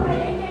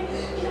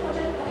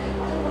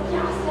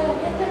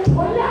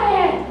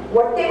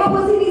 Whatever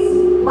was in his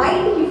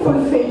mind, he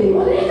fulfilled it.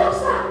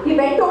 He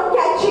went on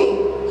catching.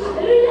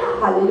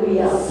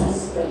 Hallelujah.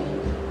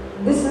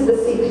 This is the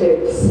secret.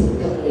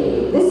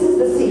 This is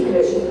the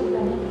secret.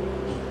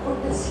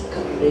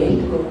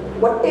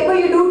 Whatever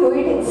you do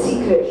it in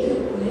secret.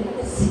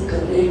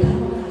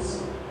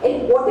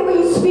 And whatever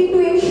you speak to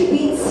him should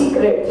be in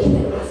secret.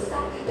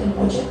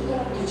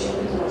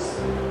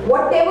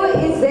 Whatever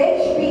is there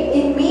should be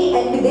in me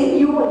and within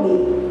you only.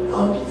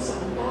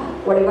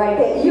 Whatever I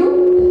tell you,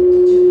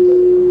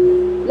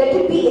 let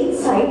it be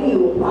inside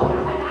you.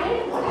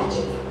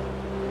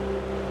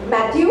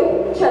 Matthew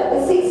chapter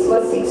 6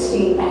 verse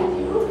 16.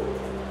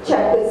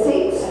 Chapter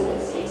 6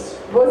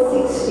 verse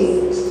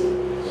 16.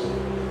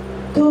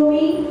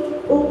 तुम्ही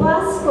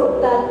उपास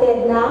करता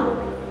तेन्ना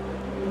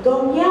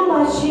दोंग्या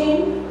भाशेन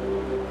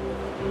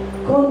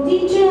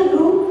कोंतीचे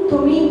रूप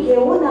तुम्ही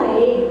घेऊ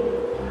नये.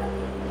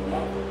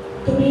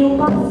 तुम्ही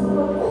उपास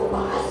करता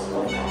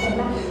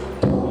तेन्ना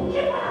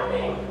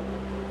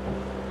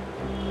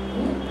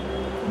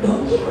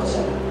Donkey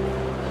cosa?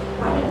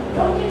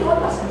 Donkey non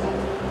basta.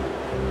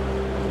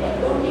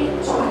 Donkey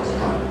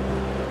ciolacica.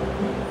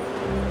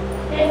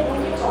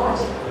 Donkey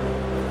ciolacica.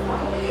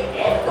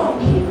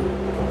 Donkey.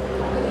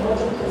 Anche devo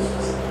giocare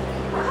su.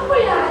 Ma come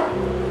hai?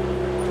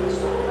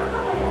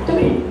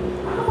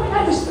 Come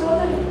hai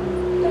distrutto?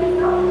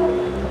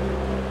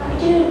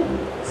 Perché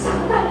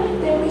Santani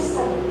devi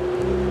stare.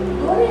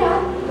 Dove ha?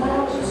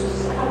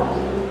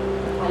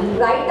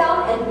 Write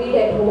down and read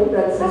at home,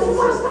 brothers and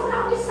sisters.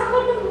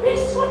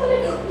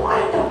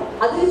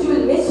 Otherwise you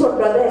will miss what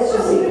brother has to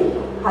say.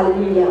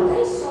 Hallelujah.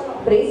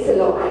 Praise the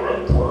Lord.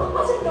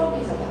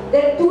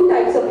 There are two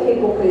types of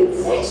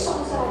hypocrites.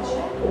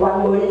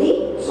 One worldly.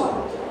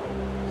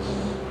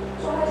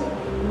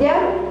 They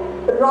are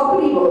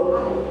robbery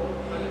work.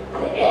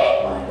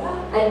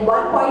 And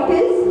one point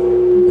is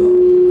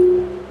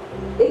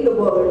in the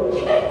world.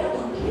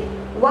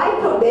 Why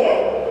from there?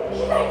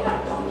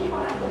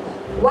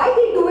 Why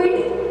they do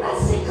it?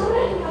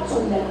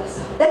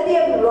 That they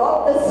have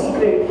robbed the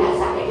secret.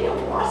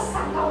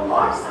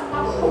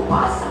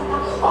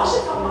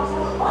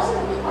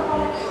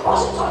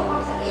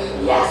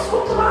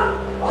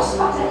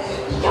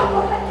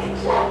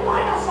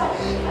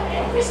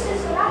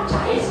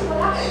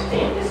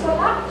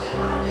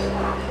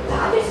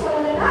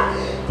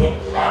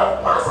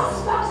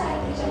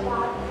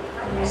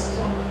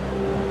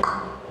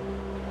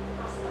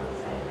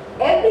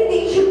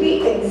 Everything should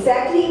be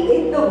exactly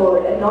in the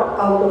word and not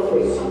out of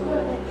it.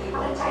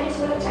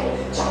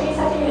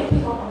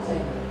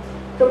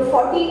 From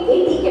 40,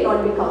 80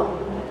 cannot become.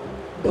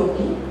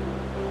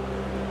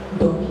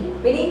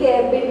 Meaning they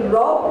have been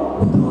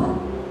robbed.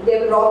 They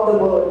have robbed the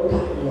word.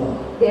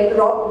 They have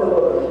robbed the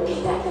word.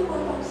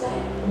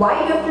 Why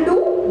do you have to do?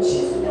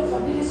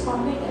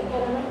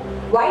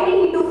 Why did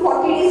he do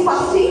 40 days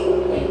fasting?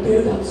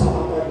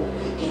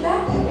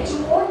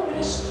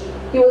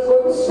 He was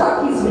going to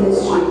start his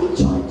ministry.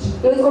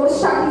 He was going to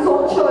start his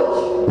own church.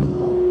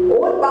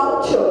 Own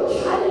bound church.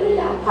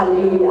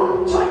 Hallelujah.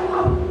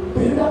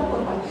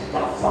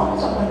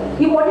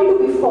 He wanted to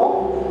be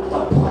formed.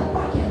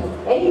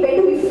 And he went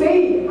to be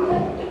filled.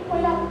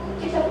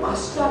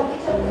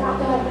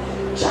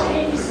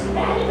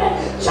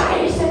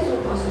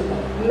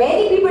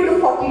 Many people do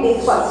 40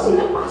 days fasting.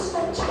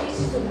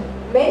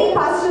 Many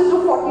pastors do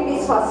 40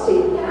 days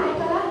fasting.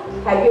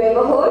 Have you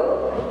ever heard?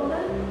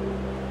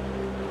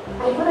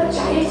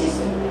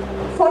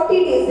 40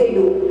 days they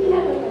do.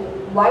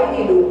 Why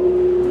they do?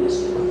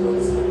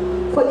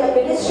 For their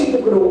ministry to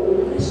grow.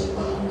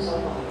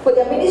 For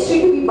their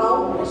ministry to be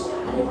bound.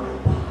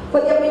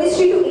 For their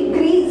ministry to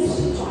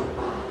increase.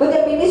 For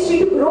their ministry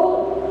to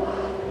grow.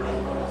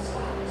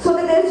 So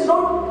that there is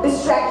no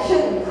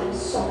distraction.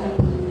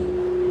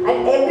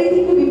 And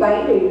everything to be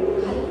binded.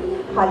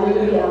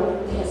 Hallelujah.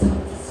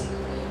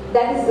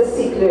 That is the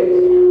secret.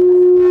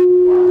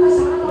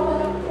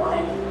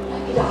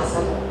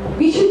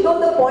 We should know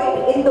the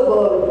point in the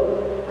word.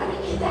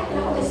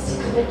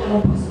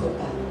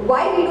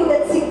 Why we do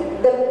that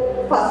the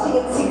fasting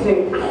in secret?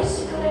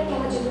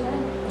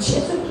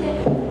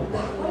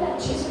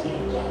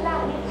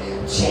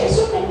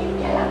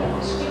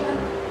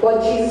 What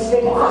Jesus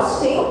did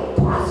fasting?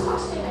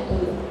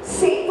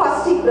 Same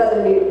fasting,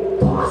 brother did.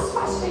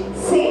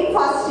 Same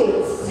fasting.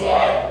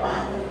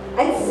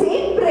 And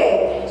same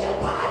prayer.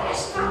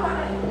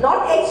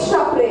 Not extra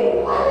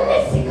prayer.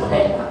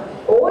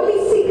 Only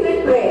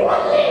secret prayer.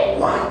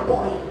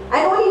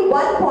 And only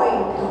one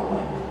point.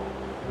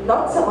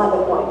 Not some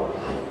other point.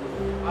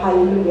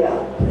 Hallelujah.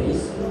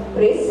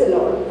 Praise the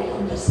Lord.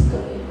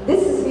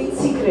 This is means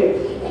secret.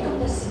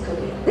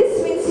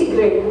 This means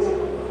secret.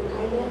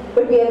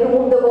 But we have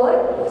removed the word.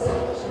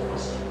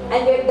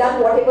 And we have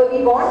done whatever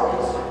we want.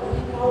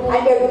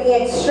 And we are doing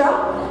extra.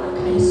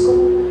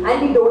 And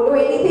we don't do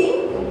anything.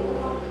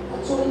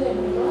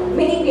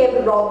 Meaning we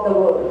have robbed the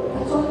word.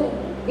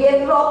 We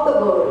have robbed the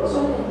word.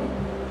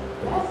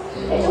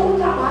 If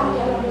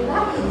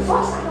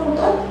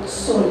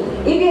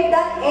we have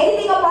done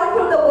anything apart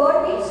from the word,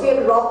 means we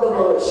have robbed the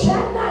word.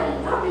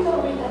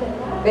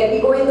 When we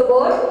go in the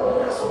word,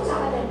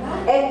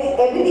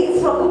 everything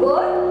is from the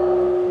word.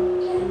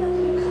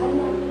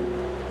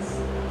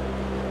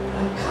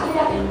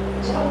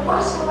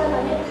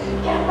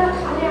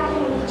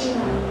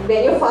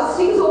 When your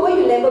fasting is over,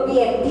 you'll never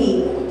be empty.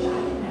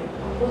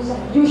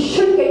 You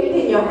should get it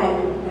in your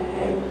hand.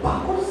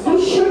 You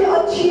should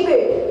achieve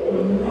it.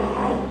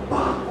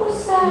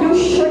 You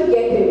should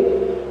get it.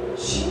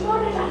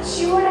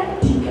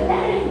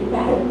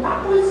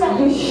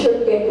 You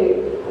should get it.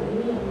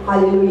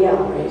 Hallelujah.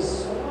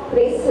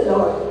 Praise the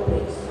Lord.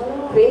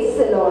 Praise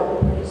the Lord.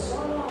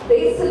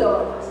 Praise the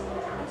Lord.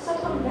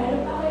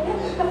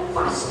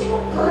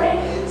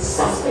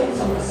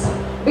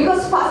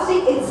 Because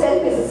fasting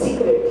itself is a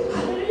secret.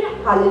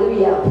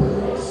 Hallelujah.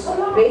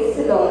 Praise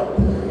the Lord.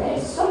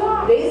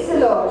 Praise the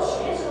Lord.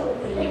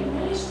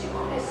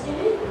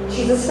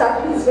 Jesus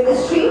started his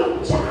ministry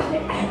and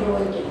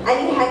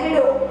he handed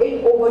it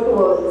over to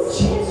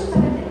us.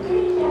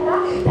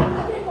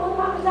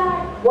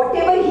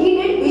 Whatever he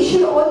did, we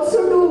should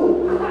also do.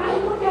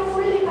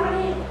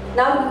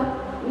 Now,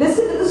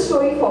 listen to the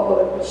story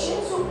forward.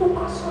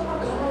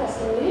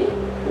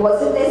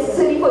 Was it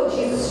necessary for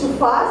Jesus to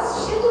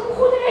fast?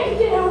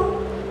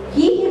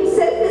 He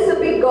himself is a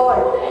big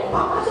God.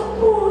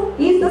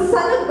 He is the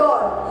Son of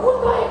God.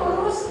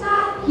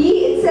 He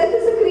himself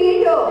is a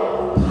creator.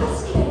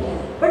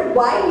 But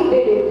why he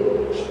did it?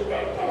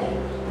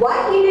 Why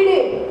he did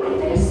it?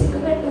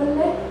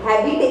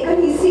 Have we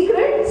taken his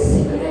secret?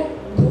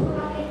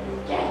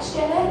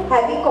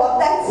 Have we caught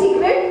that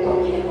secret?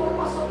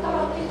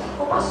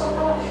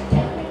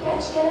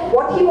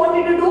 What he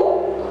wanted to do?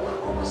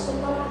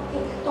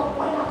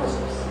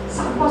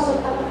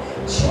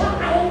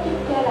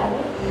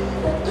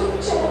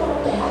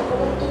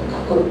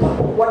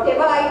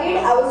 Whatever I did,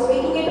 I was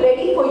making it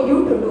ready for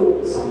you to do.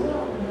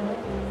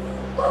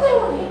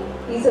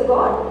 He's a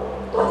God.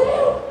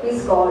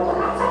 He's God.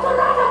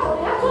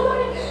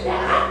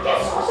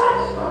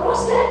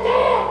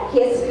 He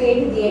has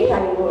created the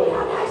entire world.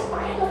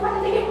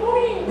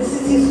 This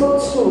is his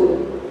footstool.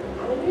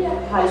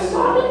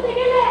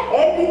 Hallelujah.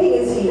 Everything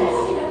is his.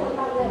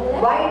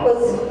 Why it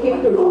was him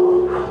to do?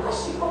 आमका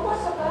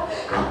शिकवपासता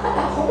आमका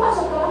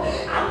दाखोवपासता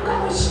आमका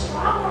तो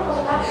strong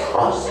करपासता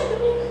अशें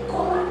तुमी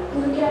कोणाक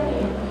भुरग्यांनी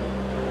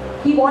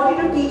He wanted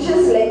to teach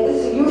us like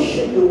this you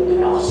should do.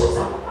 तुमी अशें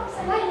सांगपाक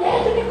जाय हे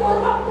तुमी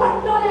करपाक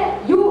पडटले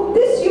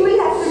This you will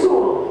have to do.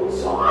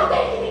 सो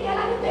आतां कितें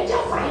केलां की तेच्या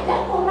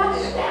फायद्याक कोणा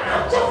ते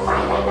आमच्या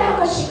फायद्याक ते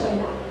आमकां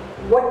शिकयला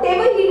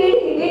Whatever he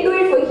didn't do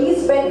it for his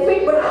benefit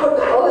but for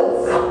ours.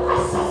 आमकां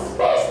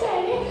सस्पेन्स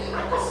तेणी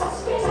आमकां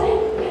सस्पेन्स आनी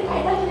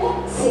फायदा कितें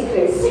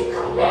Secret.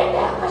 सिक्रेट ते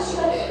आमकां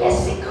शिकयला हे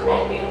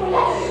सिक्रेट बी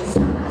म्हणल्यार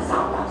जाणा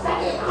जावपाक जाय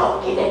हांव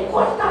कितें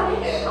करताली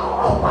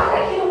हांव बारा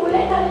कितें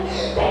उलयताली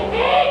ते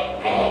एक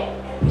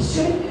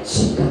एपिसोड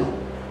शिका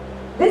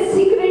This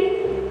secret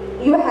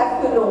you have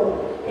to know.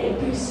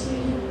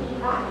 Episode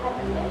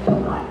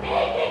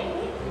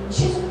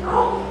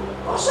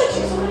कसो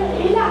जेजून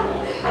येयला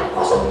आनी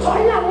कसो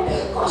चडला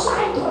कसो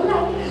हांवें धरला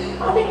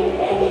आनी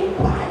एक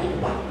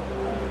बारीक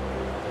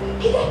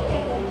कित्याक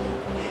केलें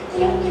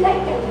कित्याक केलें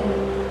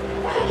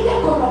ताका कित्याक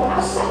करपा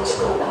हांव सर्च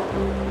करता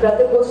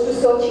Brother goes to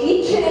search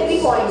each and every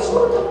point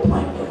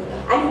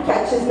and he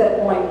catches that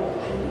point.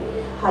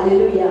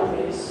 Hallelujah.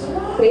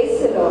 Praise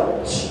the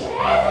Lord.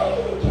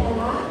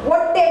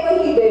 Whatever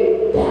he did,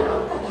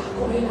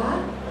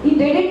 he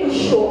did it to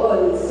show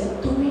us.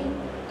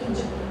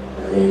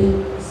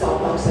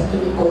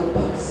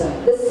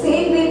 The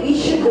same way we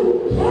should do.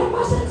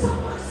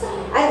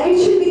 And it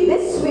should be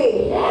this way.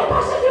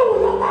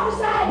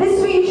 This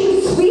way you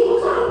should speak.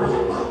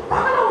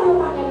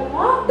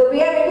 The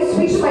way I'm going to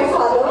speak to my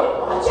Father.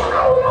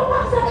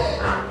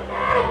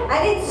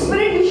 And in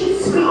spirit you should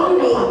speak to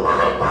me.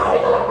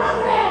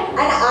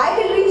 And I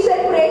will reach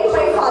that prayer to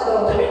my Father.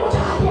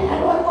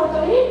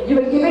 You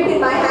will give it in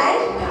my hand.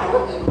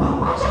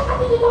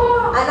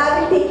 And I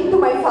will take it to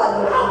my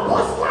Father.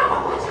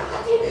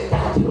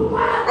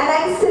 And I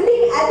am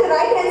sitting at the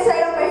right hand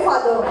side of my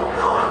Father.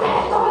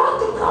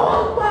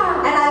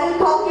 And I will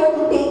come here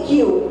to take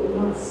you.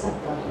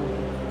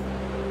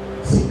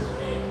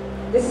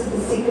 This is the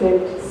secret.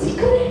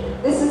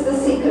 This is the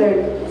secret.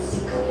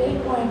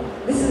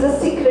 This is the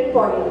secret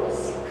point.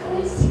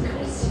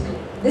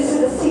 This is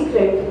the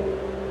secret.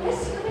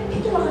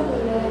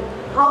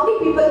 How many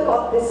people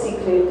caught this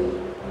secret?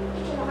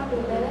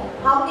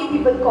 How many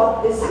people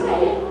caught this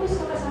secret?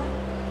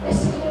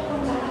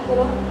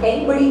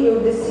 Anybody knew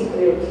this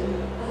secret?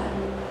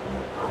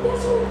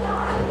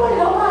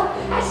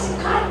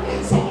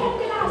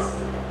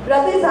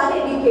 Brother is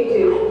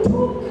uneducated.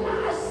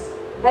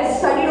 Has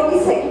studied only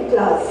 2nd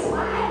class.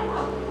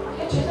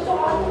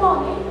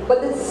 But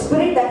the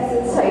spirit that is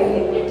inside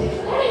him,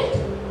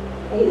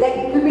 like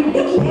it will be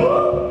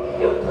declared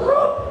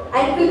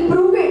and it will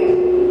prove it.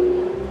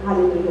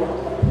 Hallelujah.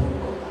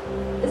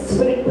 The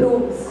spirit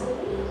proves.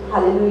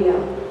 Hallelujah.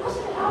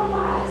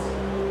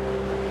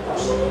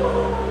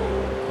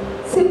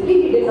 Simply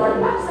he did not.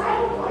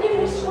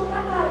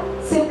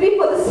 Simply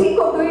for the sake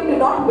of doing, do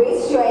not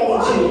waste your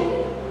energy.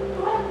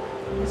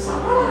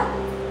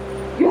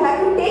 You have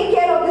to take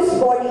care of this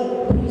body.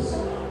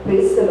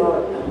 Praise the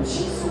Lord.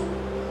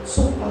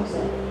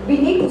 We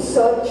need to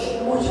search.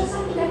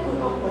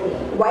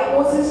 Why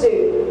Moses did?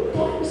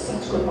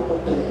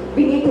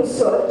 We need to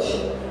search.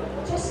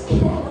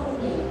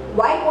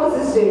 Why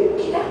Moses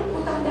did?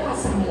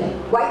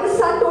 Why the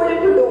Son told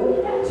him to do?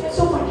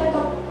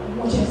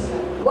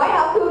 Why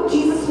after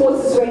Jesus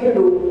Moses went to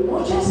do?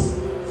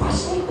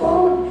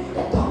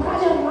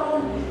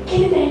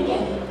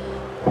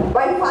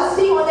 While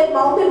fasting on that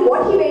mountain,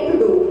 what he went to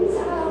do?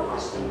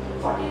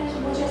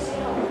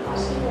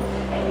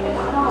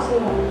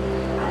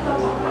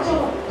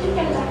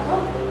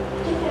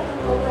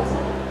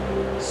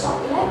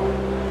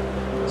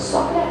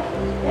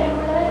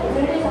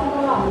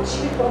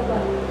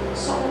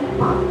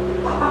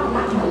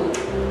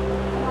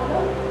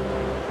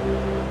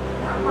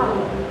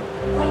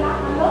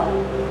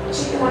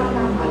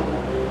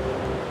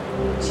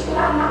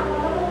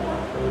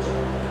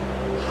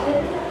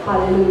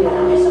 Hallelujah.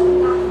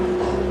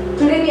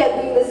 Today we are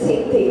doing the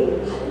same thing.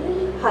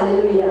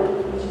 Hallelujah.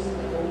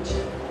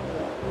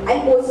 And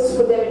Moses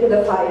put them into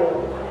the fire.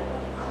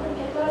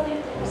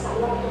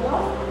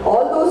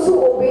 All those who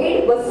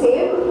obeyed were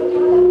saved,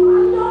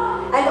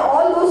 and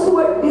all those who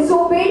were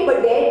disobeyed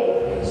were dead.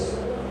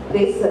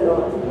 Praise the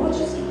Lord.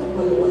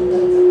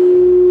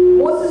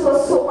 Moses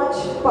was so much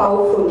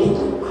powerful.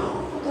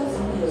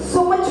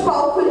 So much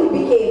powerful he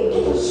became.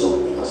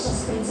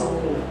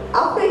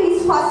 After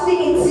his fasting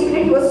in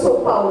secret, he was so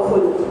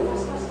powerful.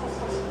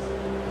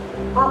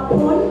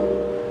 आपण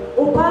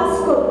उपास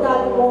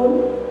करतात म्हूण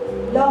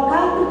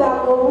लोकांक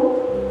दाखोवन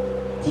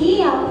ती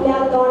आपल्या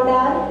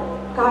तोंडार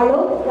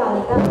काळोख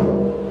घालतात.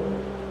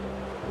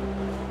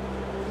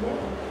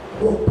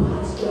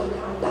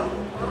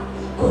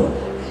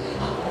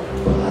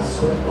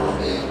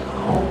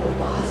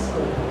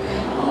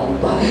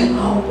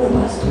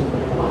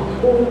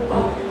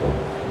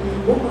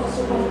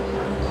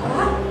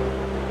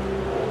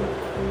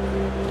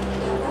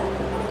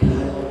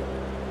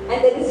 And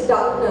there is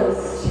darkness.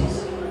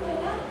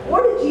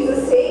 What did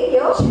Jesus say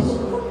here?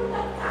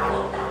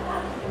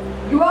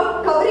 You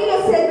are covering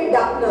yourself with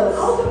darkness.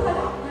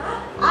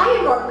 I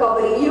am not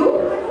covering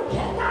you.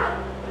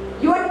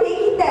 You are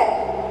taking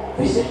that.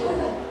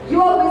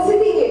 You are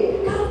visiting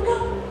it. Come.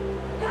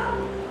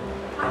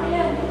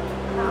 Amen.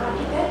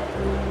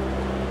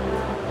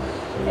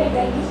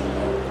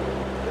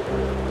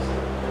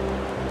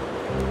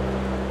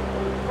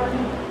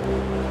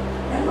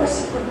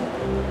 Membership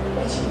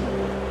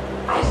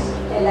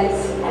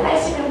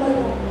LIC member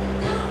mo.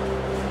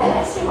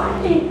 LIC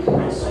mati.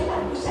 Ano soy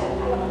na mo sa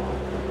alam mo?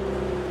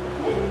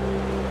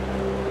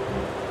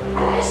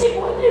 LIC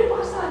mo ni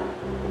pasan.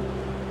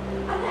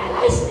 Ano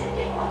LIC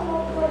ni ko mo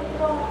ko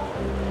ito.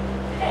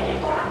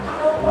 Ito ang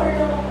karo ko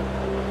ito.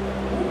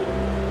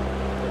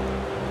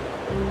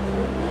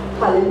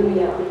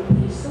 Hallelujah.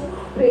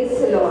 Praise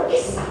the Lord.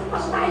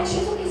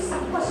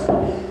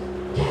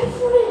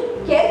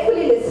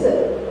 Carefully listen.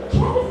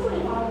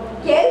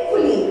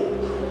 Carefully.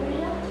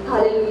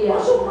 Hallelujah.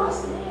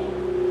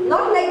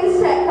 Not like this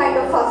kind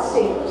of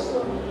fasting.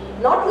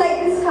 Not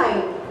like this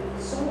kind.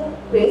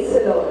 Praise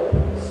the Lord.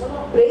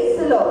 Praise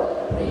the Lord.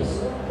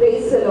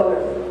 Praise the Lord.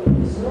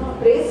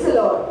 Praise the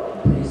Lord.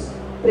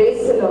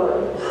 Praise the Lord.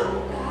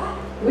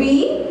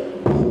 We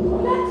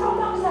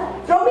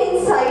from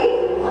inside,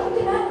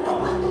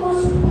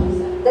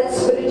 that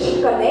spirit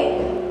should connect.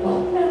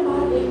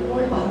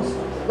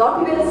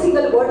 Not even a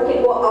single word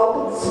can go out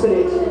of the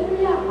spirit.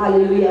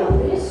 Hallelujah.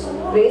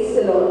 Praise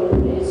the Lord.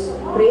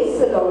 Praise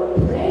the Lord.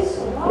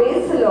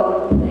 Praise the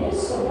Lord.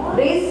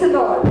 Praise the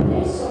Lord.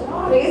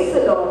 Praise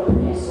the Lord.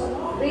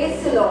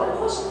 Praise the Lord.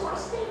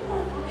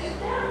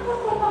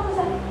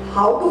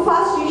 How to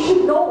fast you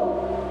should know.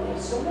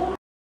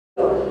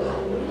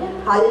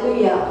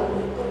 Hallelujah.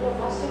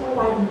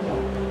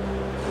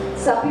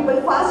 Some people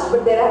fast,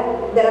 but there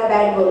are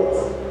bad words.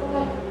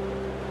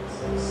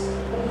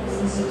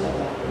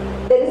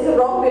 There is a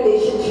wrong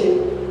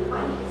relationship.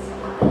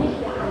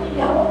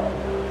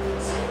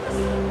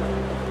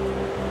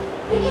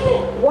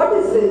 What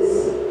is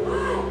this?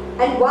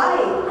 And why?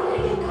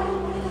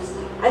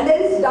 And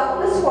there is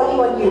darkness falling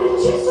on you.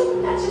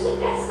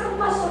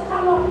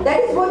 That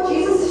is what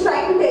Jesus is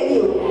trying to tell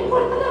you.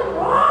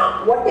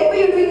 Whatever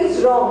you're doing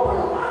is wrong.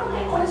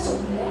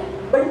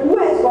 But who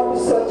has gone to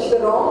search the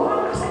wrong?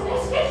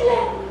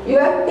 You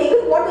have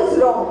taken what is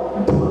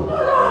wrong.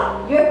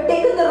 You have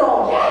taken the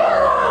wrong.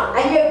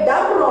 And you have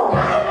done wrong.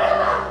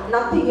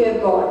 Nothing you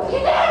have got.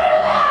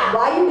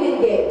 Why you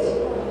didn't get?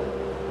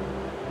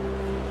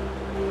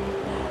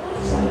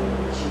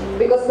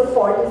 Because the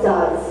fault is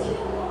ours.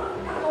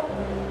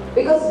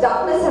 Because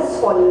darkness has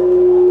fallen.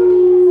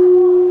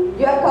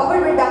 You are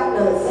covered with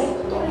darkness.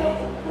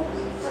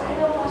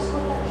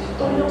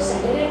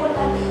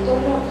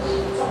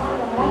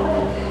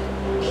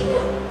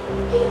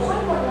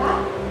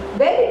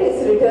 Where it is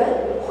written?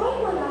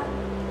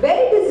 Where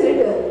it is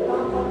written?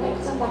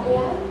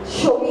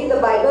 Show me in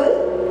the Bible.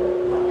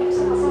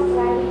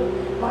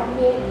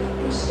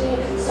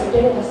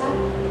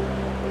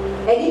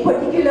 Any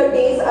particular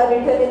days are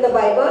written in the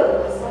Bible?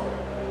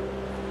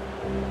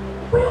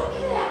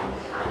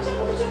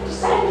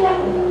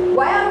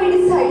 Why are we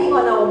deciding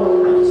on our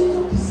own?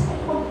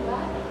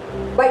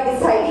 By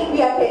deciding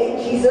we are telling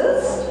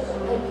Jesus?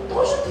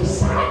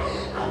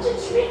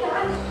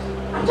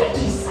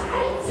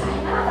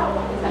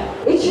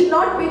 It should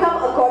not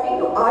become according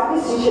to our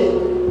decision.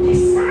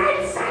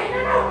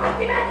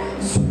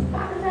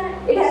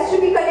 It has to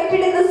be connected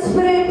in the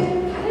Spirit.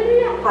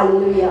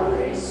 Hallelujah.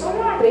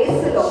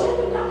 Praise the Lord.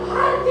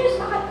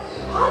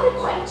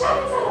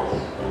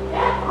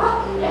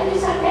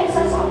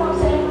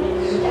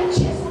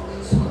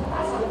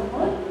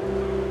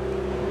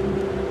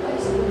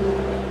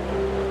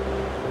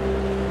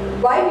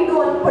 Why we do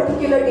on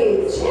particular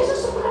days?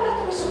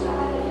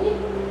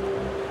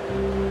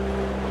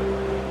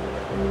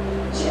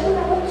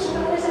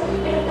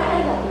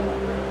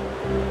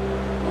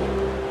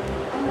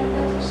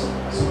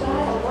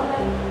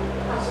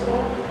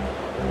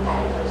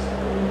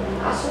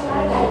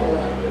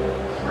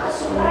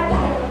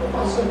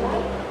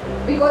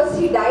 Because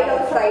he died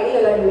on Friday,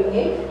 you are doing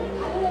it.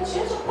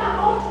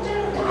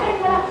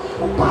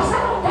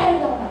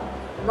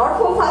 Not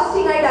for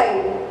fasting I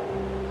died.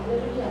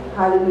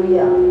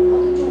 Hallelujah.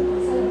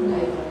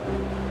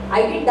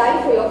 I did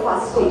die for your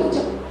fasting.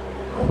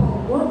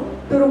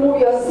 To remove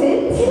your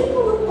sins.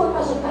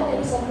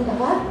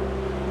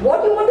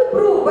 What do you want to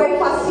prove by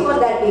fasting on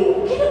that day?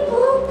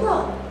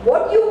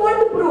 What do you want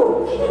to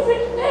prove?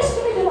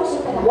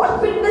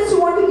 What witness you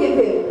want to give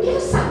him?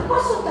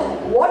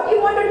 What do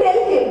you want to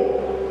tell him?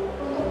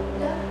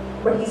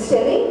 But he's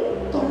telling,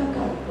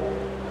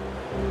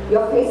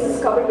 your face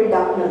is covered with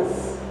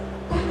darkness.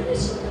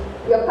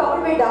 You are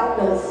covered with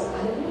darkness.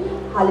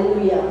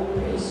 Hallelujah.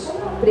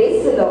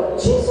 Praise the Lord.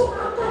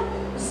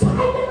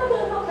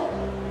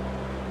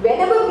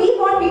 Whenever we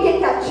want, we can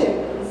catch him.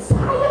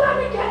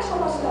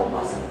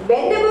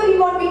 Whenever we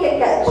want, we can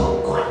catch.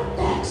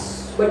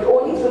 But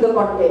only through the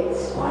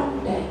context.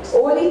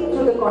 Only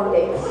through the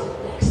context.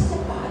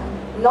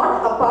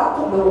 Not apart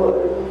from the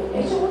word.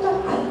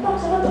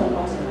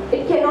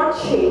 It cannot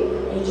shape.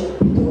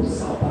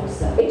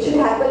 It should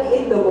happen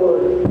in the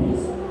world.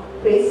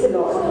 Praise the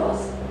Lord.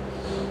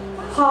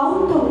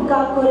 हांव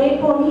तुमकां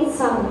खरेपणी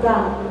सांगता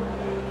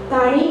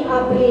ताणी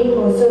आपली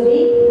मजुरी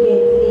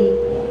घेतली.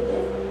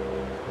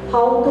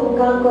 हांव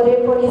तुमकां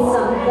खरेपणी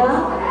सांगता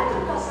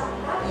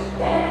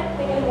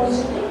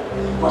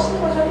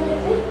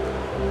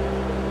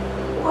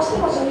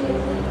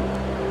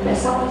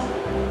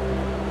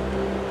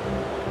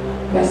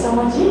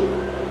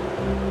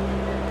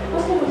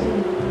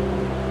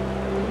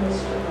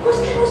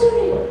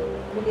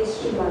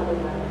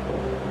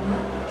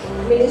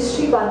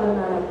Ministry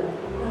bandana.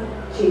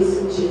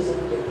 Jesus.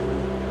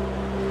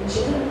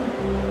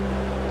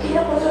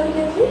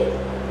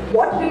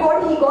 What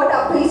reward he got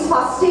after his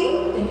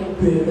fasting?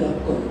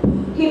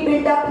 He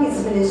built up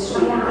his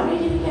ministry.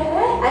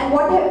 And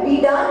what have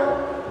we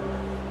done?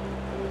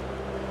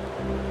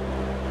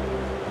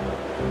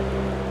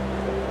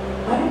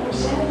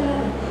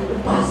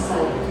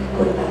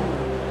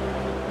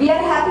 We are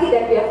happy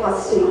that we are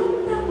fasting.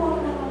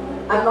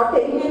 I'm not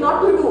telling you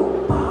not to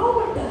do.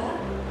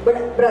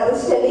 But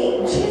brothers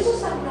telling,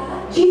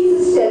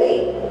 Jesus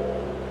telling,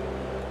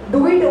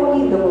 do it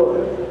only in the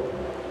world.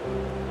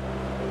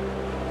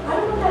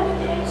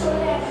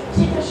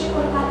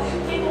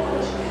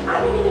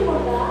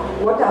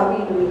 What are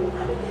we doing?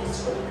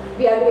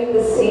 We are doing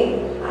the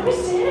same.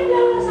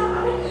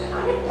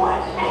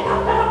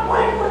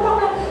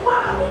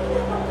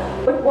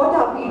 But what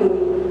are we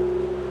doing?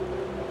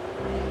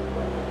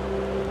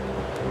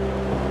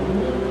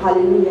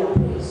 Hallelujah.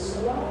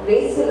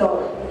 Praise the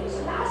Lord.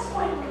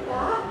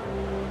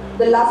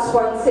 The last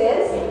one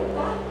says,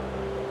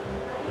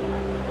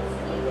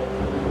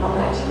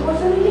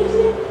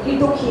 he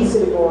took his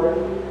reward.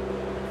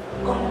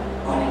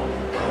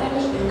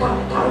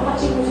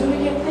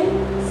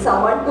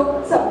 Someone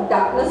took some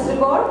darkness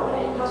reward.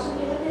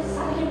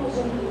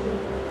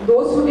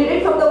 Those who did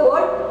it from the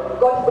word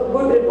got a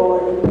good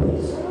reward.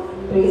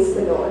 Praise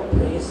the Lord.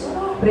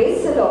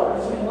 Praise the Lord.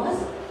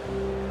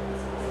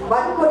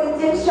 1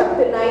 Corinthians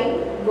chapter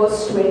 9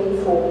 verse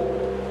 24.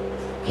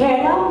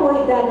 खेळा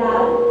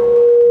मैदानार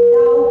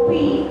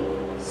धांवपी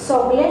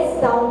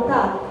सगळेच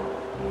धांवतात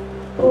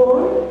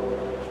पूण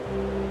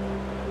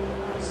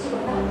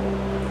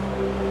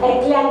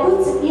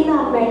एकल्याकूच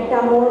इनाम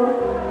मेळटा म्हूण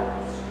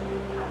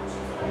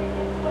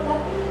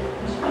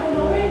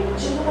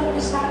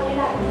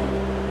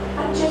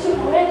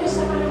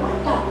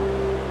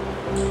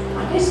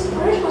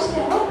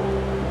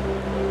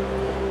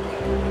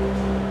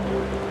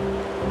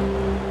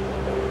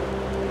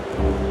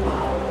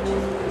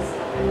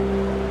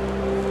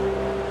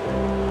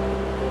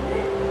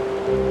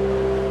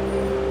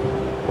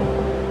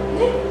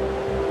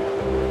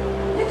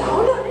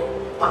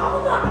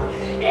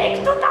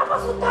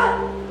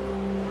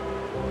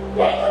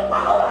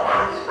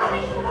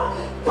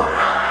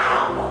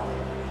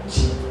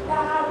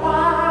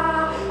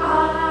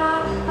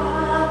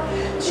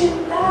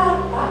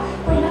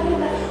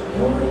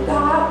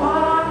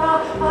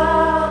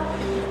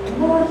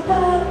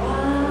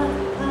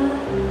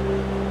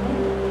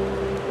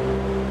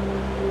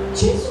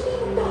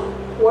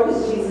What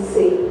does Jesus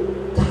say?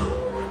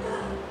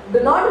 Do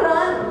not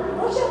run.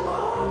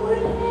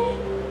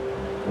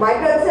 My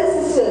brothers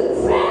and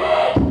sisters,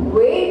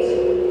 wait.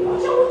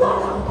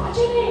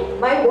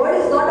 My word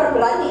is not on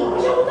running.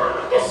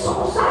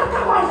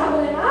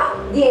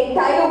 The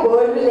entire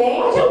world will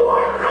end.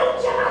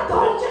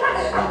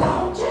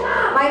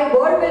 My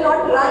word will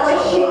not run or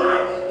shake.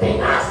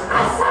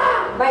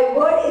 My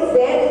word is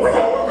there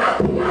itself.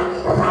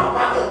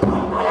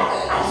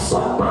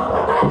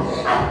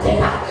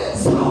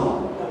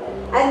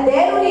 And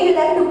there only you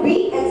have to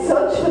be and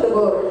search for the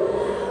word.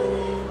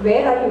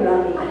 Where are you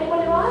running?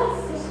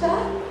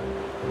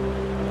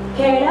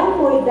 खेळा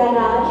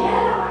मैदानार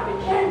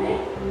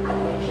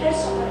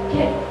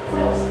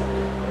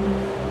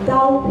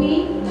धांवपी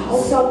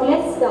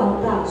सगळेच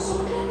धांवतात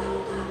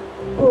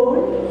पूण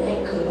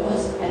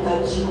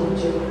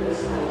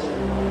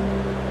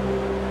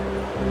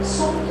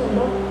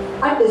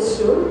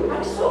Understood?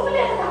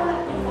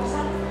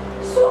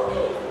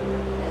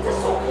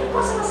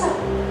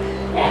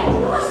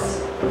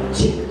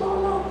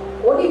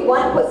 Only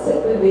one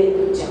person will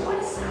win.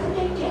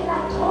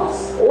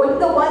 Only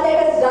the one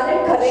that has done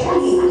it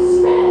correctly.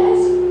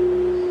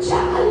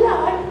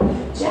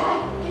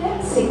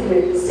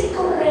 Secret.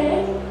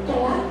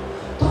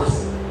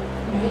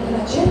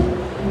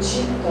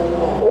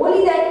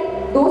 Only that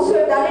those who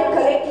have done it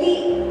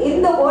correctly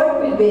in the word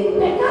will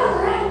win.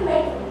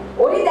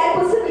 Only that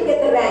person will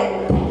get the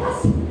rank.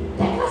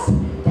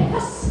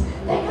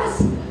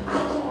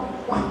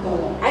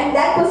 And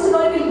that person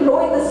only will grow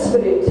in the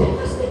spirit.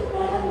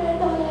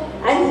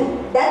 And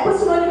that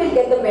person only will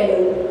get the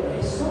medal.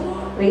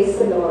 Praise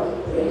the Lord.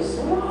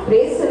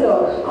 Praise the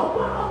Lord.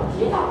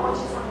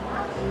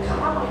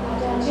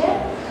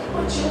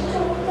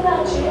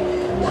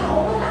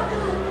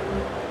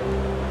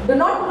 Do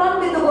not run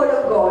with the word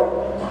of God.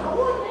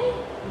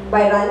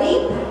 By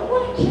running,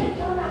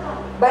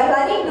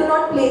 do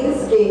not play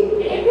this game.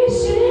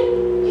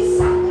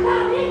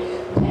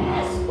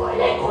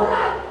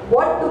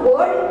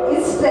 word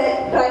is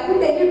trying to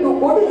tell you to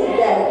go to his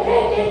dad.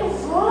 एक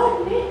word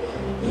में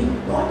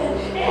important,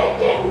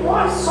 एक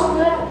word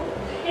समझा,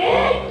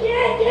 एक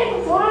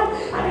word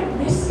अरे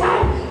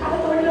misguide, अरे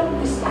थोड़े लोग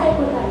misguide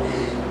होता है,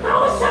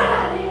 आओ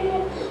सारा ने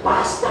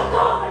pastor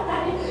को करता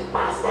है,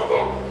 pastor के,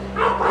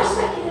 आप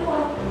pastor के लिए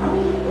बोला,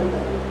 हमें ये करता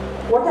है.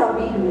 What are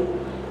we doing?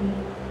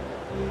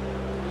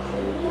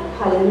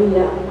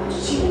 Hallelujah.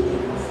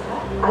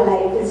 Our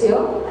life is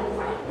here.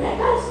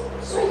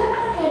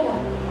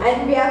 And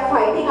we are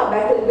fighting a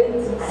battle with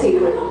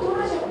Satan.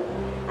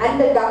 And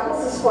the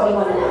darkness is falling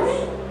on us.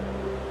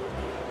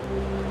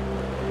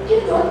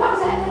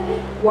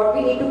 What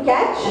we need to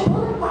catch,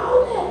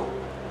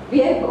 we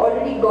have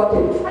already got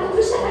it.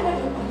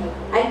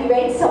 And we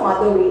went some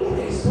other way.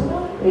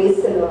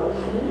 Praise the Lord.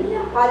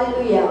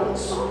 Hallelujah.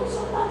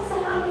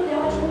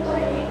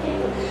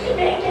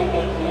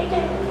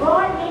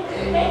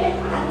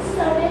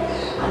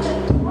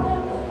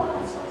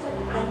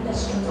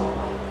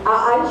 Our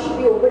eyes should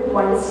be open to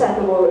understand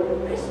the word.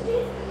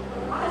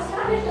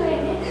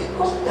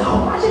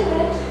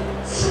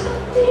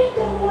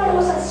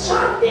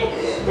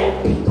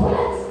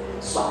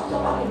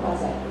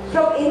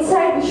 From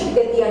inside we should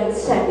get the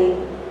understanding.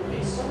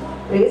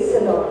 Praise the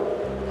Lord.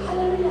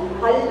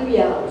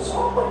 Hallelujah.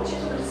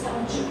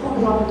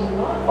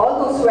 All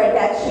those who are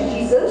attached to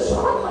Jesus,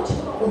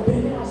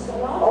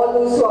 all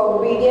those who are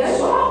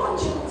obedient,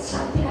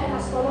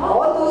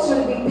 all those who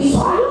will be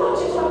peaceful,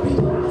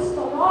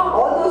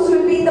 all those who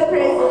will be in the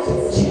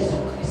presence.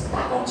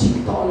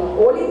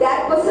 Only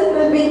that person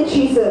will be in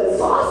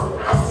Jesus.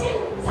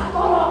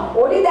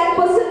 Only that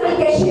person will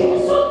get him.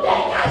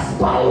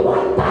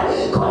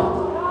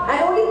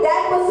 And only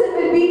that person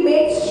will be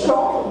made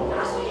strong.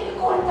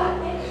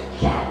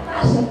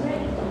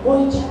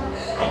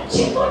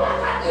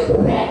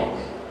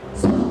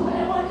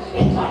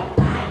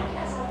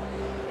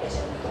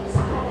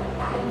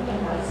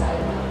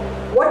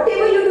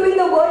 Whatever you do in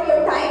the world,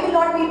 your time will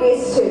not be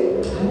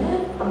wasted.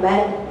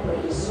 Amen.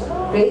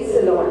 Praise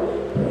the Lord.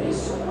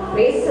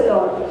 Praise the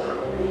Lord.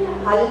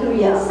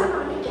 Hallelujah.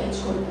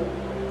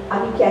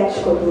 Ami catch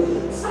koduri.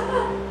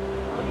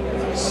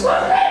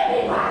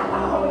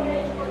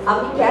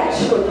 Ami catch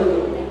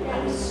koduri.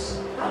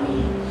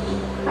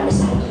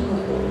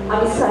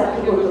 Ami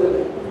sarki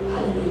koduri.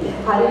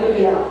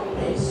 Hallelujah.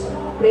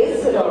 Praise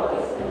the Lord.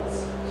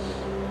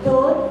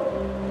 तर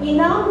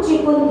इनाम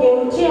जिंकून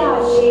घेवचे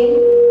आशेन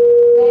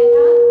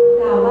मैदान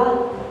धांवात.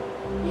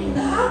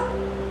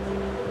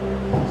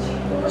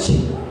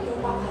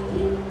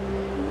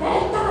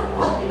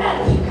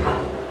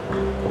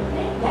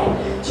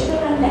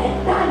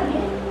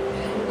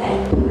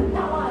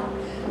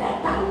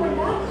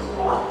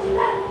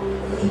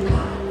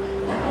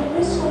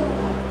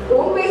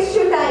 Don't waste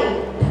your time.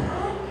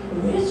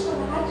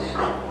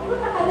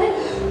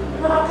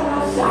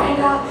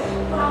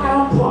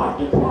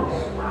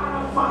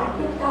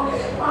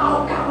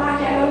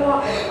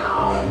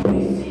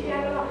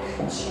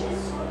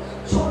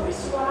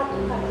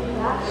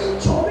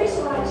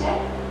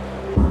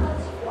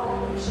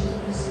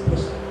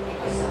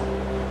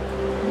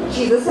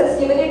 Jesus has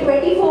given it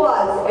 24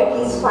 hours. At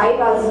least 5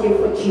 hours give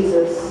for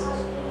Jesus.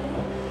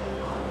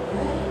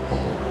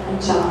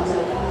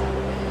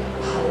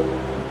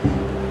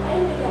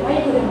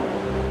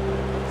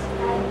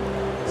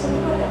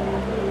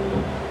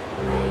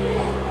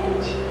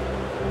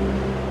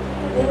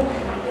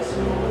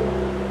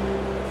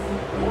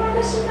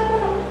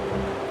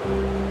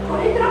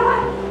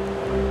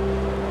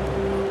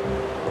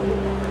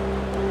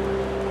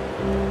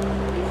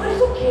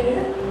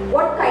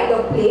 What kind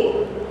of play?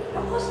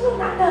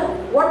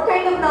 What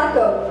kind of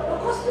nata?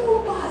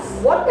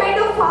 What kind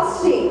of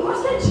fasting?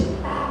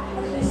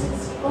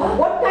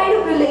 What kind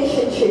of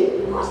relationship?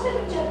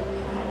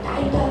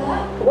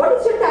 What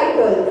is your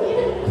title?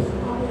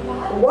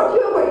 What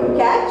you are going to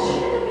catch?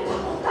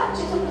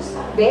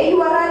 Where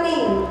you are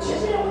running?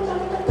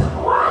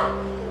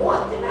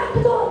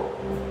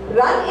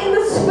 Run in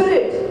the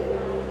spirit.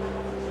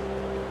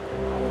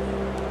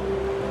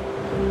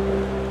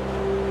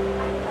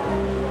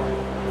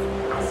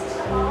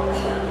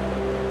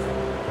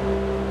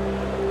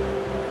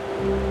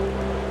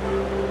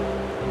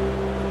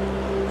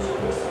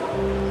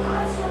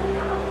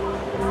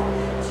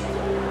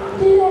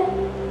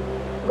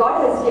 God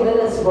has given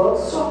us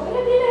works,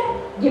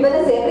 given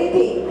us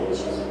everything.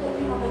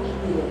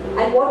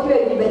 And what you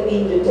have given me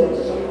in return?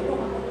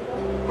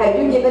 Have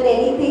you given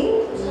anything?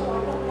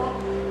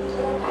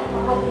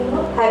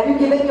 Have you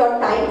given your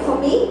time for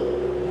me?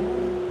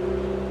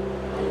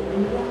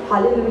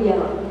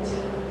 Hallelujah.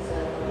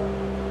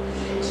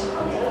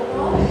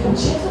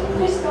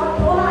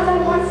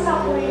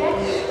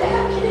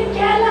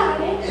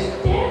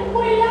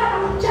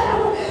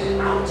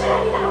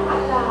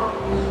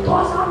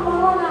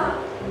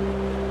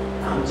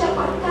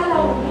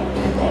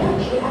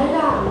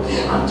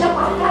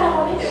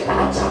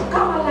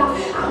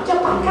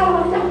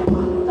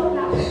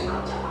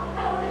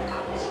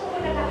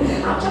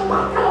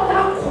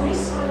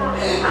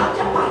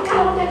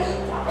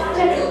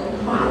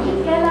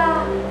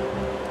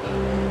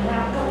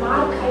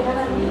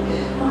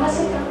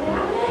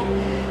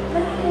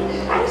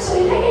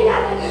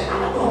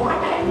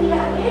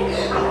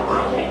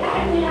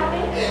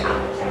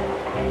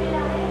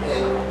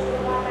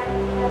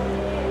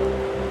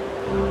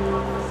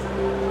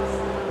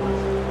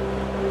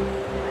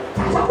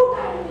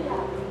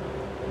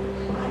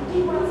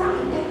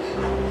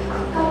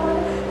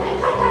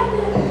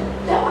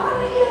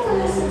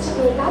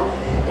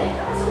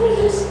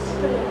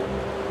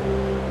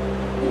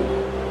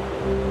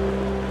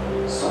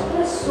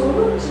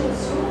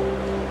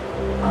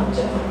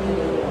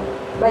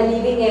 By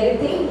leaving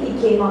everything,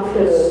 he came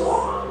after us.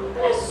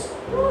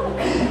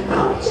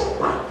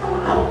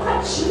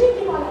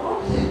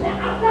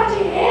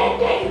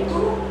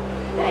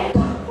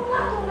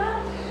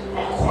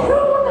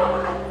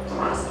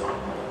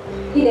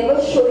 He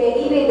never showed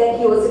any way that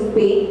he was in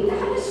pain.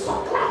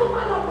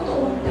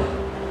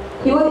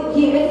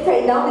 He even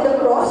fell down with the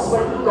cross,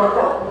 but he got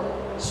up.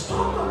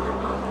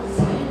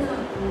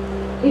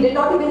 He did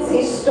not even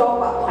say,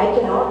 stop, I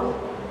cannot.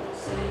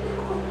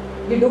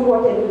 You do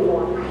whatever you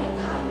want.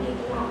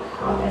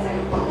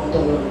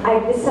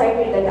 I've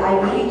decided that I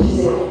will reach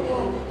there.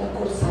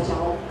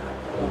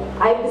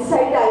 I've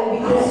decided I will be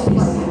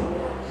crucified.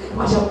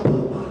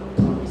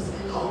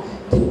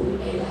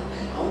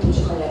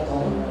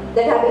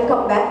 That I will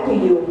come back to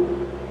you.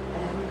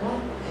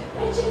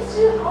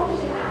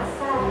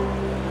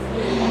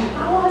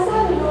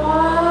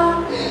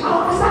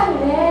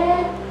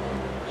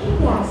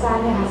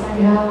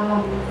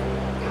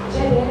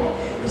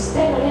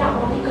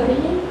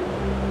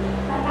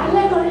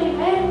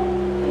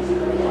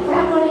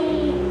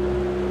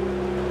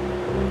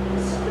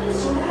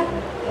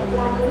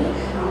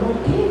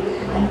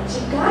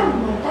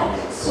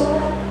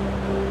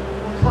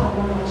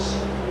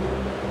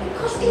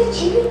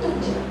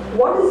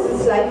 What is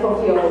this life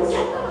of yours?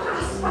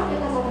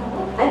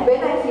 And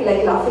when I feel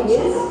like laughing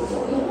is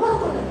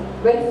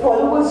when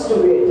followers do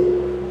it.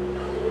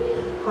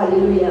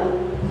 Hallelujah.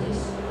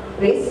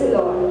 Praise the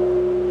Lord.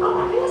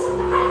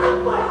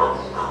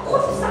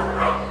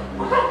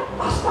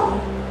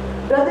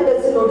 Brother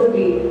doesn't know to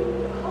read.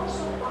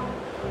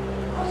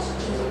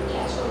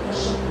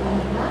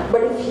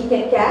 But if he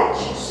can catch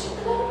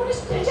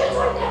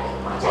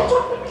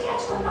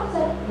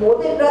more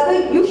than brother,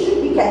 you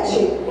should be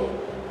catching.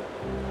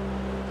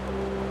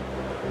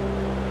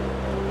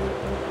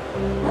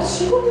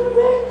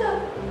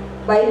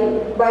 By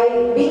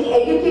being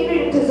educated,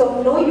 it is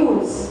of no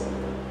use.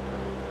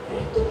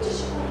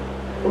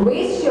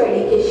 Waste your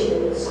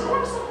education.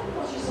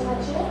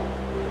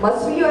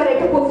 Must be you are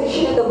at a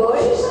position in the world.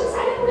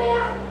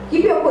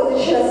 Keep your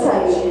position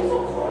aside.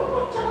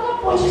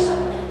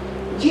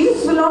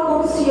 Jesus will not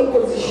go to see your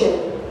position.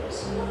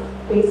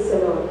 Praise the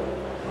Lord.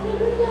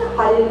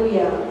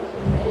 Hallelujah.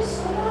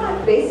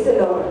 Praise the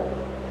Lord.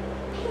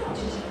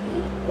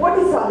 What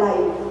is our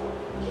life?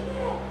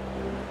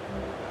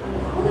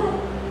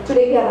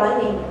 Today we are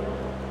running.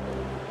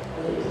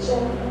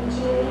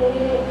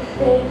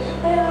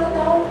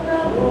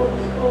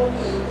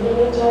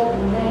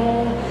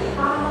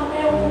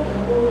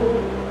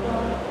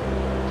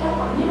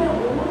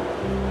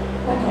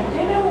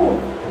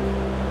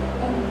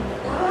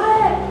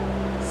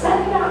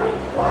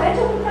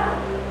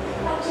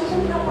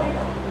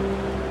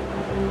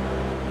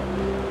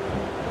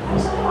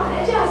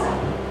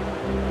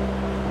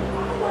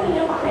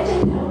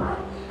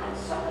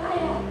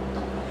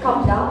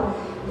 Come down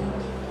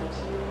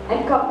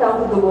and come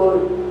down to the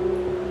world.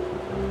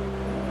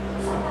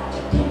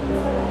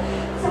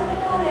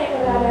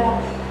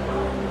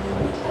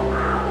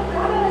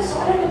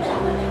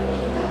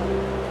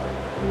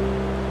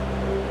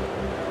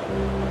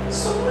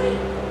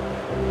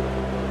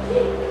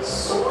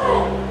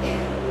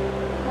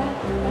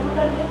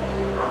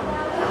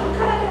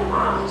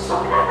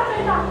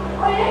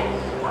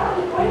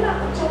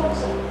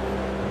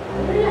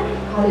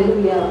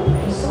 Hallelujah.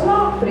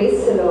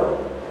 Praise the Lord.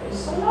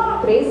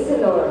 Praise the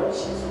Lord.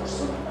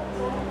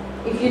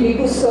 If you need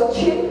to search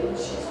Him,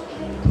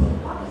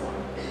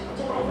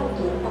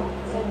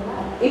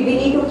 if we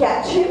need to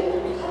catch Him,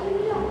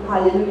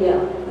 hallelujah,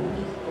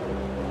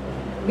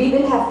 we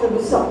will have to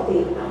do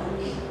something.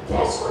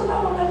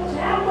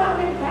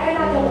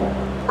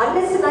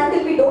 Unless and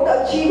until we don't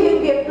achieve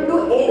Him, we have to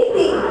do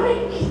anything.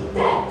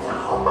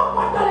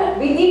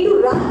 We need to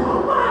run.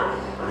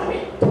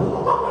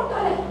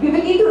 We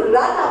will need to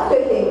run after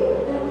Him.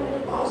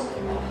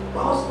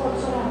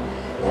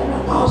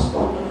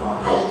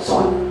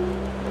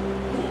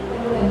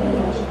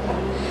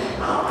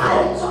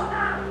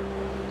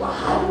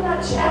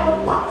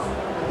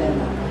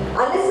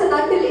 Unless and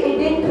until it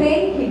didn't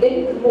rain, He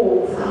didn't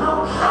move.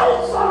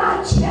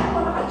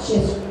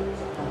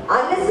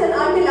 Unless and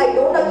until I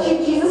don't achieve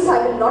Jesus,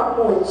 I will not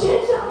move.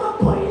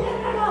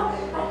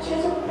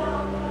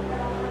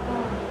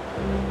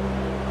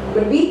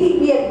 But we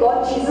think we have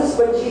got Jesus,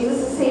 but Jesus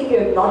is saying you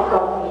have not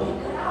got me.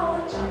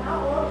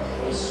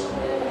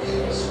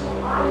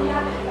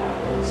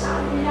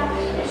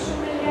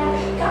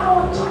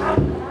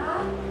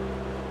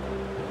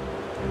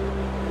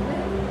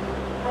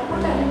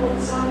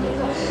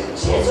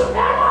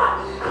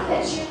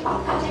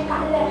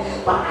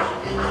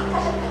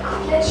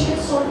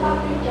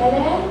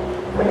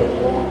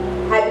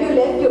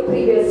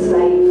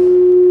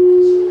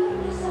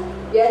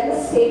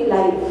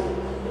 life.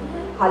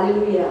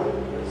 Hallelujah.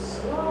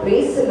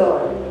 Praise the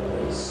Lord.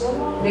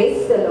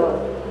 Praise the Lord.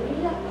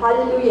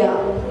 Hallelujah.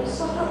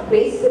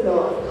 Praise the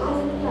Lord.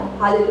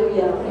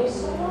 Hallelujah.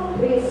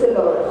 Praise the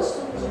Lord.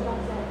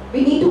 We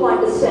need to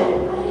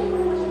understand.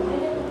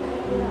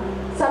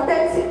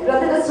 Sometimes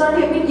brother does not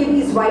even give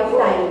his wife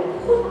time.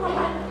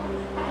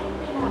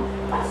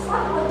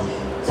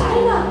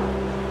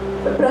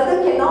 But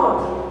brother cannot.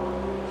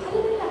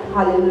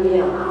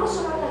 Hallelujah.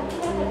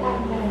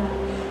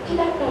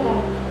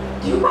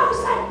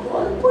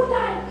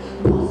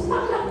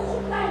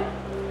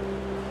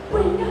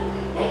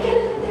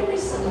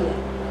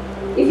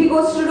 If he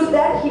goes to do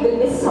that, he will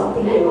miss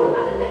something here.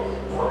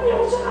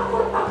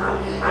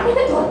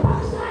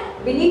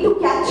 We need to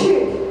catch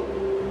it.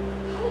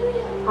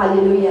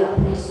 Hallelujah.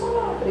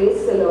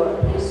 Praise the Lord.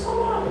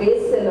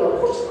 Praise the Lord.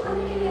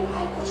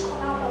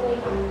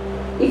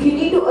 If you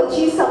need to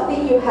achieve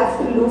something, you have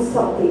to lose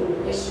something.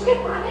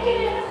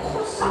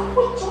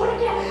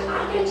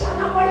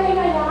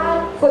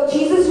 For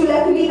Jesus, you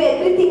have to leave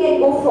everything and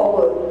go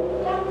forward.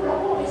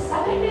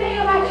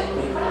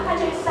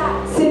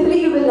 Simply,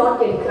 you will not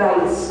get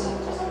Christ.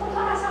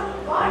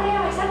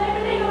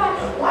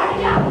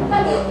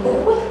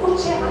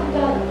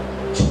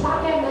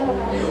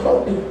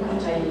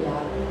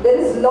 There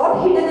is a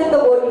lot hidden in the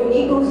world. You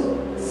need to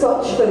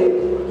search for it.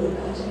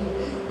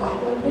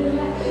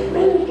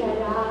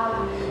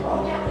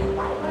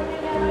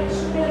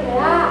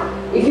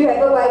 If you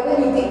have a Bible,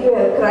 you think you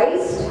have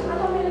Christ.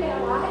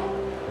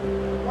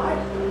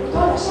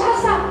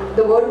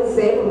 The word is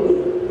there only.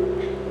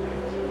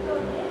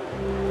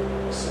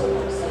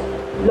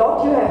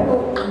 Lord, you have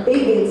to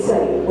dig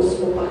inside.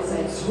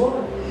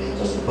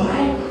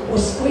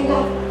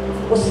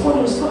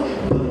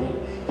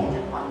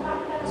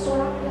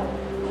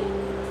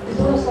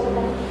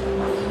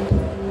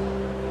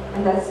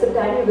 And that's the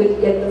time you will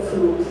get the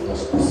fruit.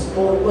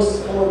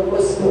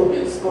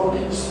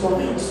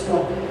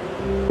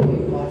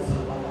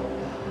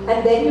 And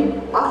then you,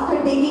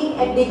 after digging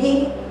and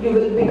digging, you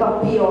will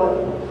become pure.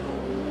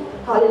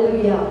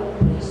 Hallelujah.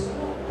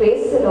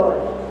 Praise the Lord.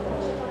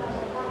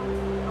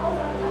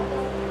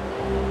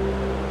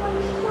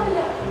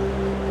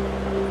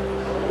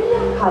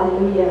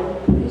 Hallelujah.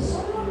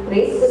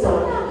 Praise the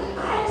Lord.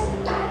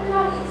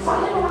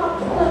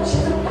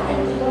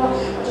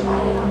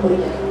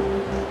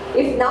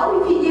 If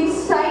now if he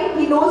gives time,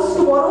 he knows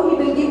tomorrow he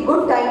will give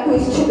good time to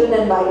his children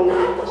and wife.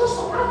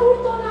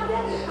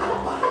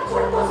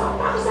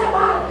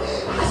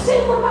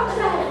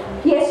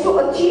 He has to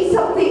achieve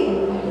something.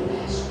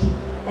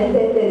 And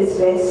then there is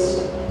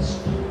rest.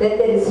 Then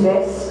there is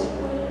rest.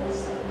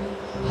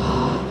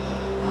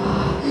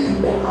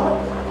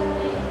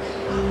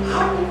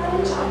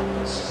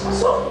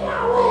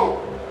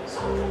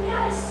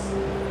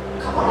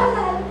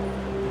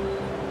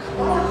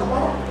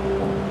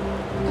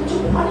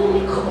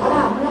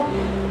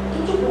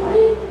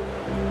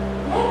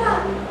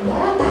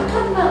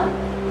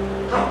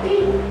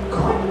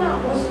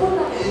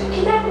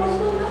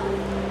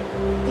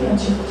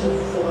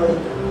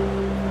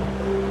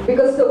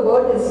 Because the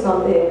word is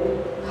not there.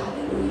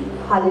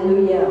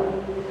 Hallelujah.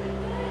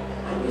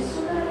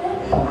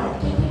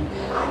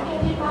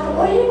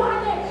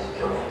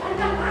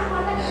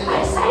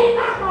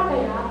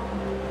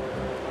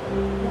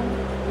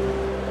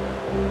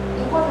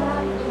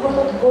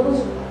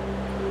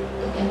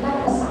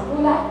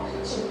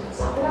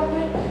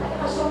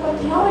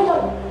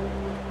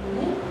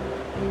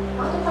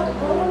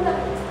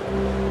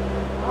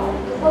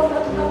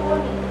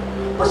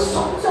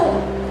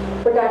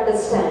 But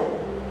understand.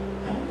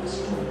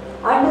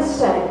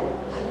 Understand.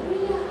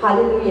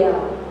 Hallelujah.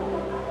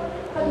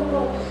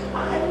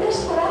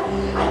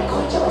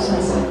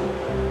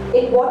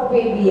 In what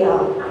way we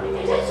are?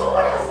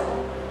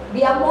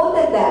 We are more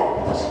than that.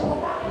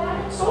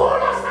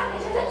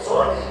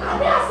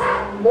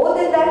 More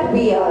than that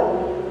we are.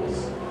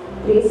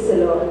 Praise the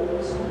Lord.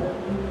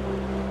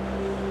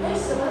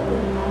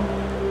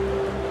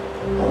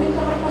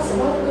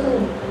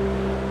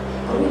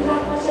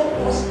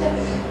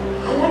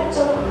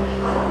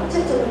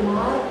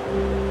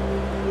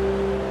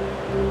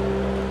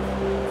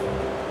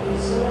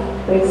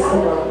 Praise the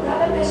Lord.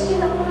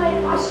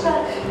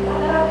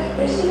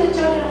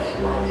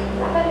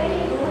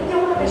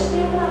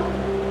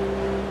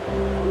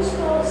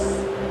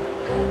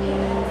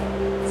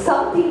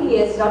 Something he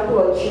has done to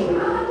achieve it.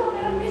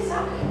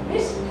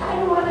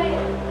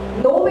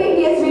 No way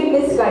he has been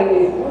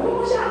misguided.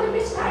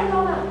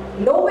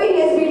 No way he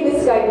has been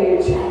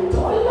misguided.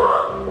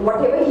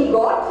 Whatever he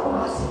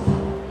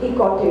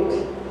got it.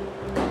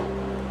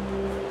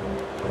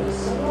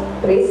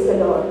 Praise the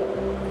Lord.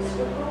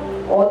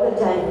 All the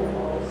time.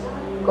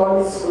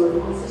 God is good.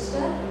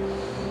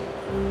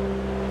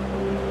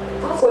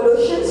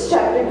 Colossians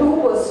chapter 2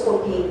 verse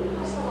 14.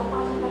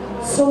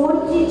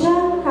 सोडतीच्या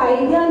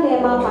कायद्या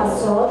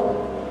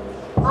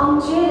नेमापासत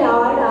आमचे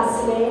rod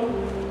आसले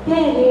ते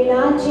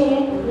रिणाचे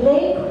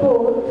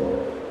लेखपोत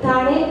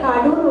ताणे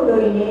काढून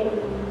उडयले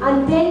आणि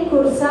ते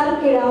कुर्सार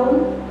किडावन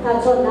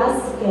ताचो नाश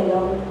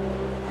केलो.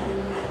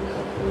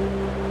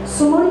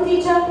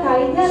 सुमूर्तीच्या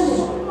कायद्याने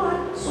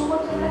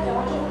सुमतीला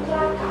देवाच्या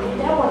उतरा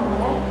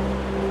कायद्याप्रमाणे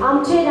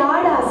आमचे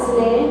राड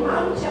असले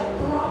आमचे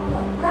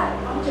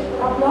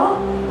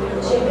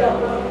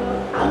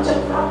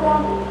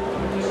प्रॉब्लेम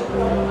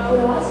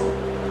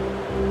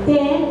ते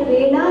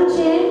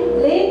रेणाचे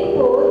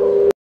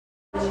लेखपोत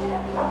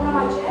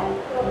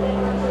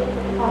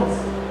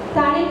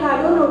ताणे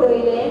काढून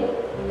उडवले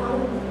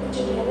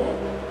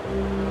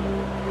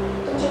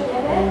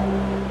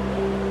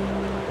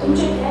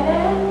तुमचे घेणे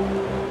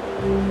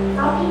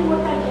नाकी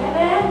मोठा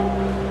घेणे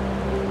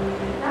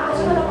ना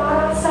आजूबाजूला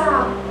बारा असा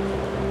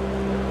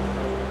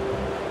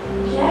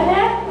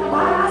घेणे ना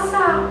बारा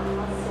असा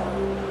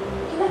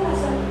किती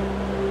असं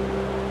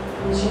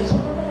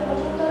जेजूने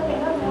देवाचं उत्तर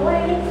केलं देवा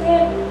एक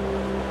फेल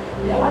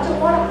देवाचं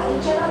वर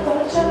आलचे ना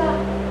दलचे ना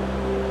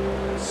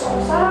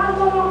संसार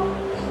आलो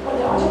पण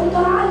देवाचं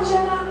उत्तर आलचे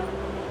ना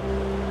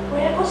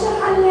हे कसं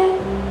खाल्ले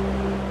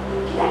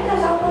कित्याक काय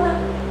जाऊ ना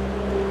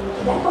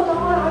कित्याक तो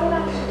दोंगर हाडला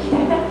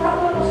कित्याक काय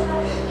प्रॉब्लेम असना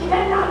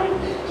कित्याक आमी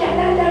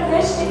केन्ना ते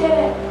वेस्ट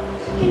केले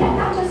कित्याक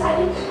आमच्या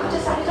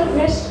साडीचो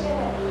वेस्ट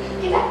केले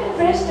कित्याक ते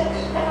वेस्ट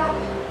ताका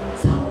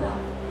जावना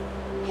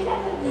कित्याक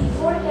ते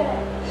डिफोल्ट केले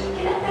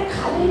कित्याक ते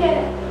खाली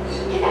गेले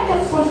कित्याक ते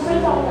फुलफिल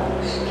जावना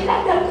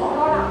कित्याक ते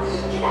भरोना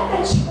कित्याक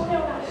ते शिकून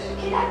येवना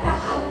कित्याक ते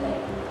हारले.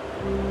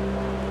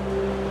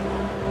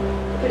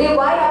 Today,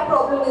 why our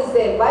problem is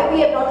there? Why we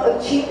have not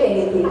achieved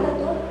anything?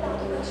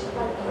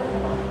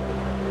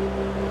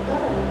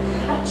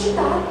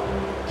 चिता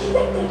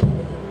कित्याक ते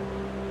केले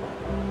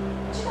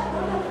चिता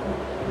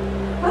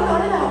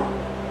ना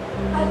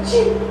आजची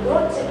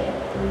दोन सेकंड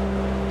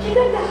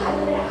कित्याक ते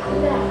हारले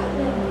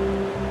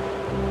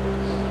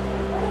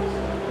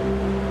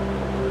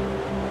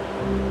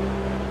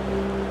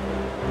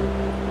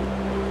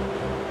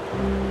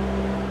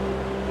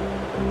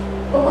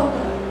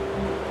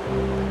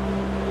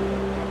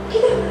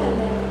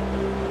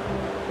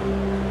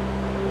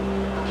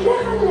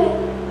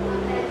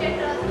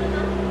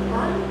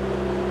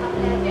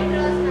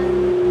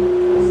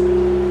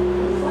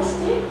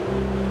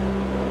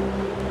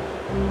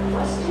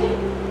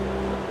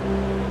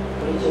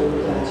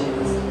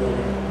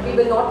We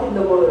were not in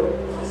the world.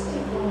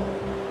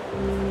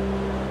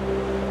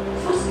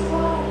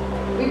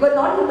 We were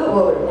not in the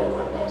world.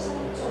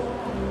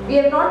 We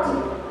have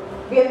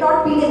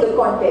not been in the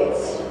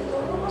context.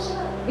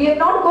 We have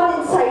not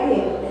gone inside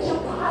Him.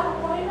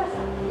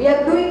 We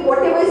are doing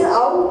whatever is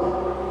out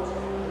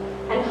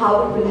and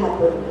how it will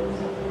happen.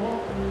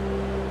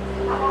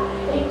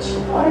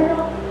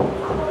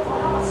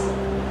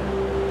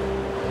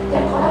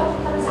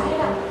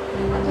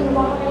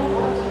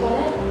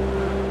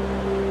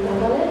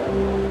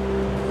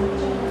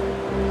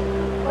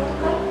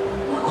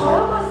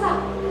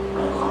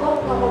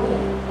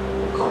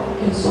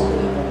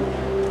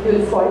 You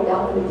will fall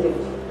down with it.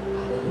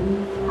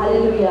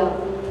 Hallelujah.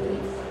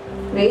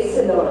 Praise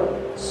the Lord.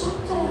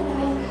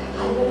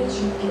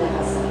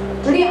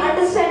 Today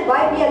understand why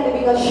we are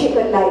living a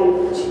shaken life.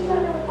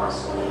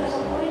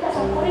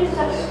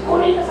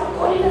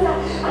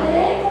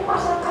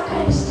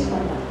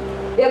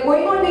 We are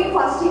going on doing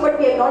fasting but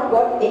we have not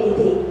got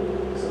anything.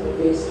 So we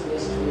waste.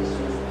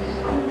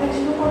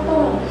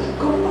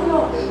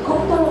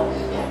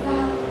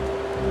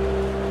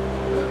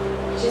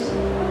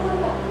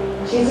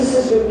 Jesus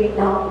is doing it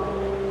now.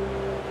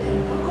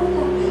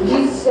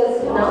 Jesus does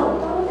it now.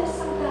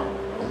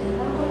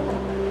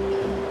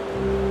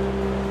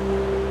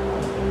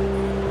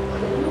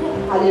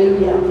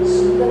 Hallelujah.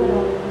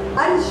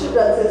 Understood,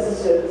 brothers and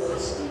sisters.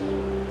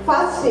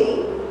 Fasting,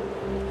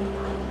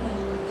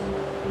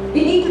 we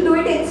need to do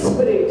it in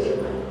spirit.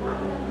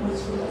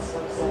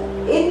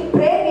 In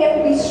prayer, we have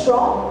to be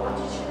strong.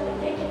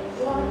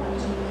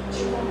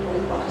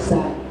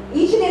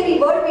 Each and every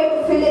word we have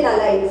to fill in our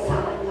lives.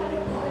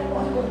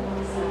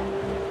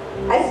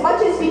 As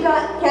much as we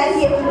can, we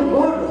have to do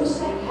good.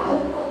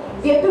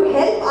 We have to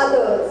help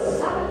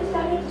others.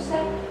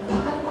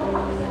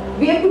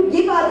 We have to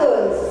give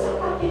others.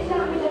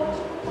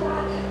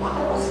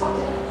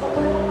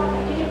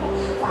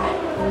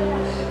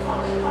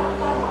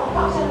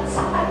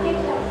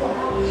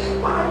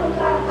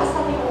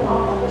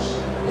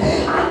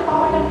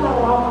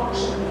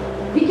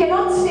 We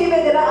cannot stay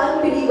where there are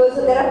unbelievers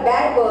or there are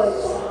bad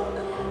words.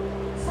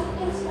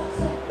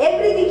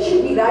 Everything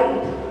should be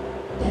right.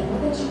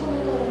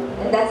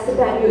 And that's the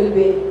time you will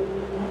win.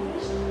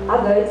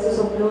 Otherwise, it's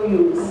of no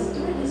use.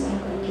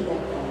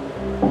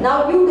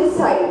 Now you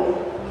decide.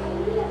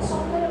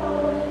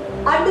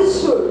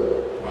 Understood.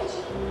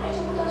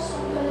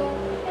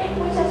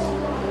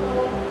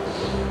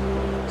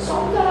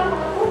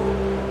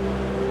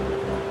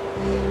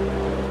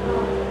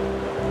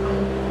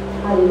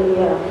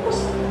 Hallelujah.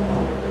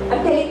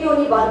 I'm telling you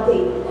only one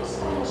thing.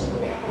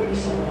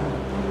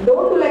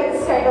 Don't do like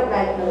this kind of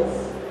madness.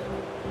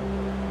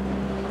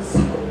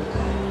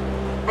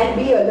 And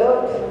be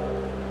alert.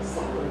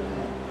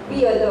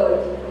 Be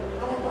alert.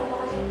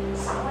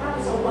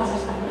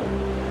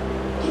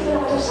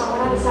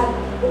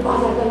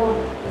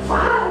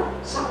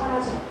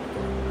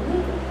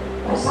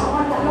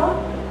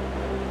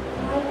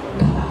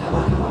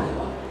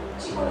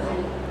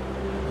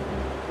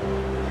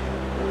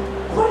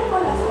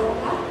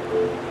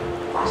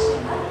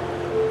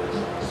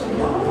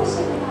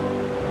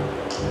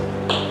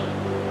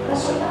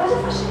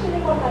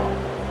 importa.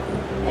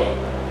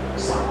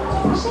 Sama aja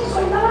fasting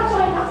soalnya lah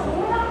soalnya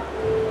corona.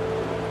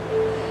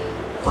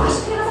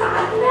 Fasting rasa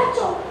aneh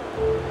cok.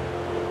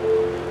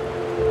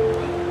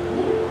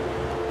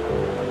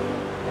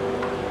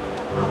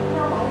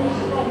 Apa balik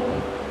hal ini?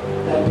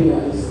 Tapi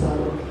harus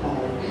tahu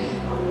hal.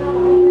 Apa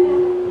balik ni?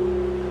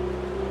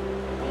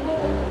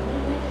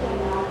 Ini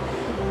kita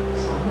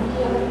sama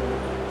dia.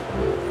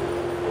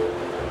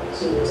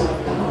 Sejak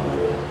tahun.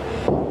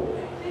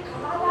 Ini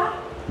kemana?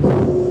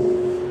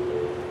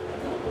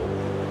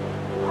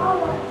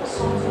 Awak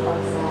pesan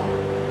sebangsa.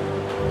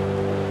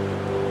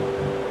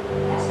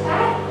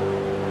 Esther?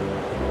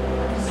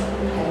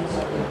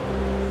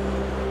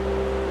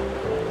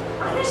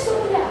 Aneh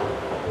sudah.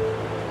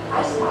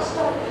 Ais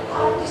pastor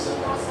kalau di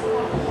sebelah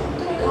sana,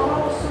 tu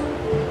kalau usul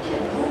kita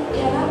buat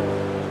kena,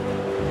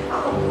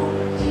 aku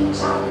buat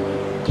cincang ni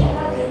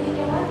kena gini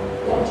kena,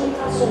 dan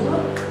cinta semua.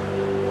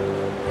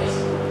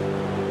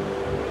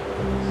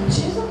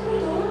 Jesus kami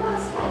dulu lah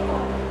saya.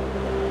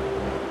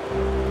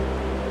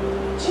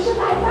 Jesus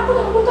naik aku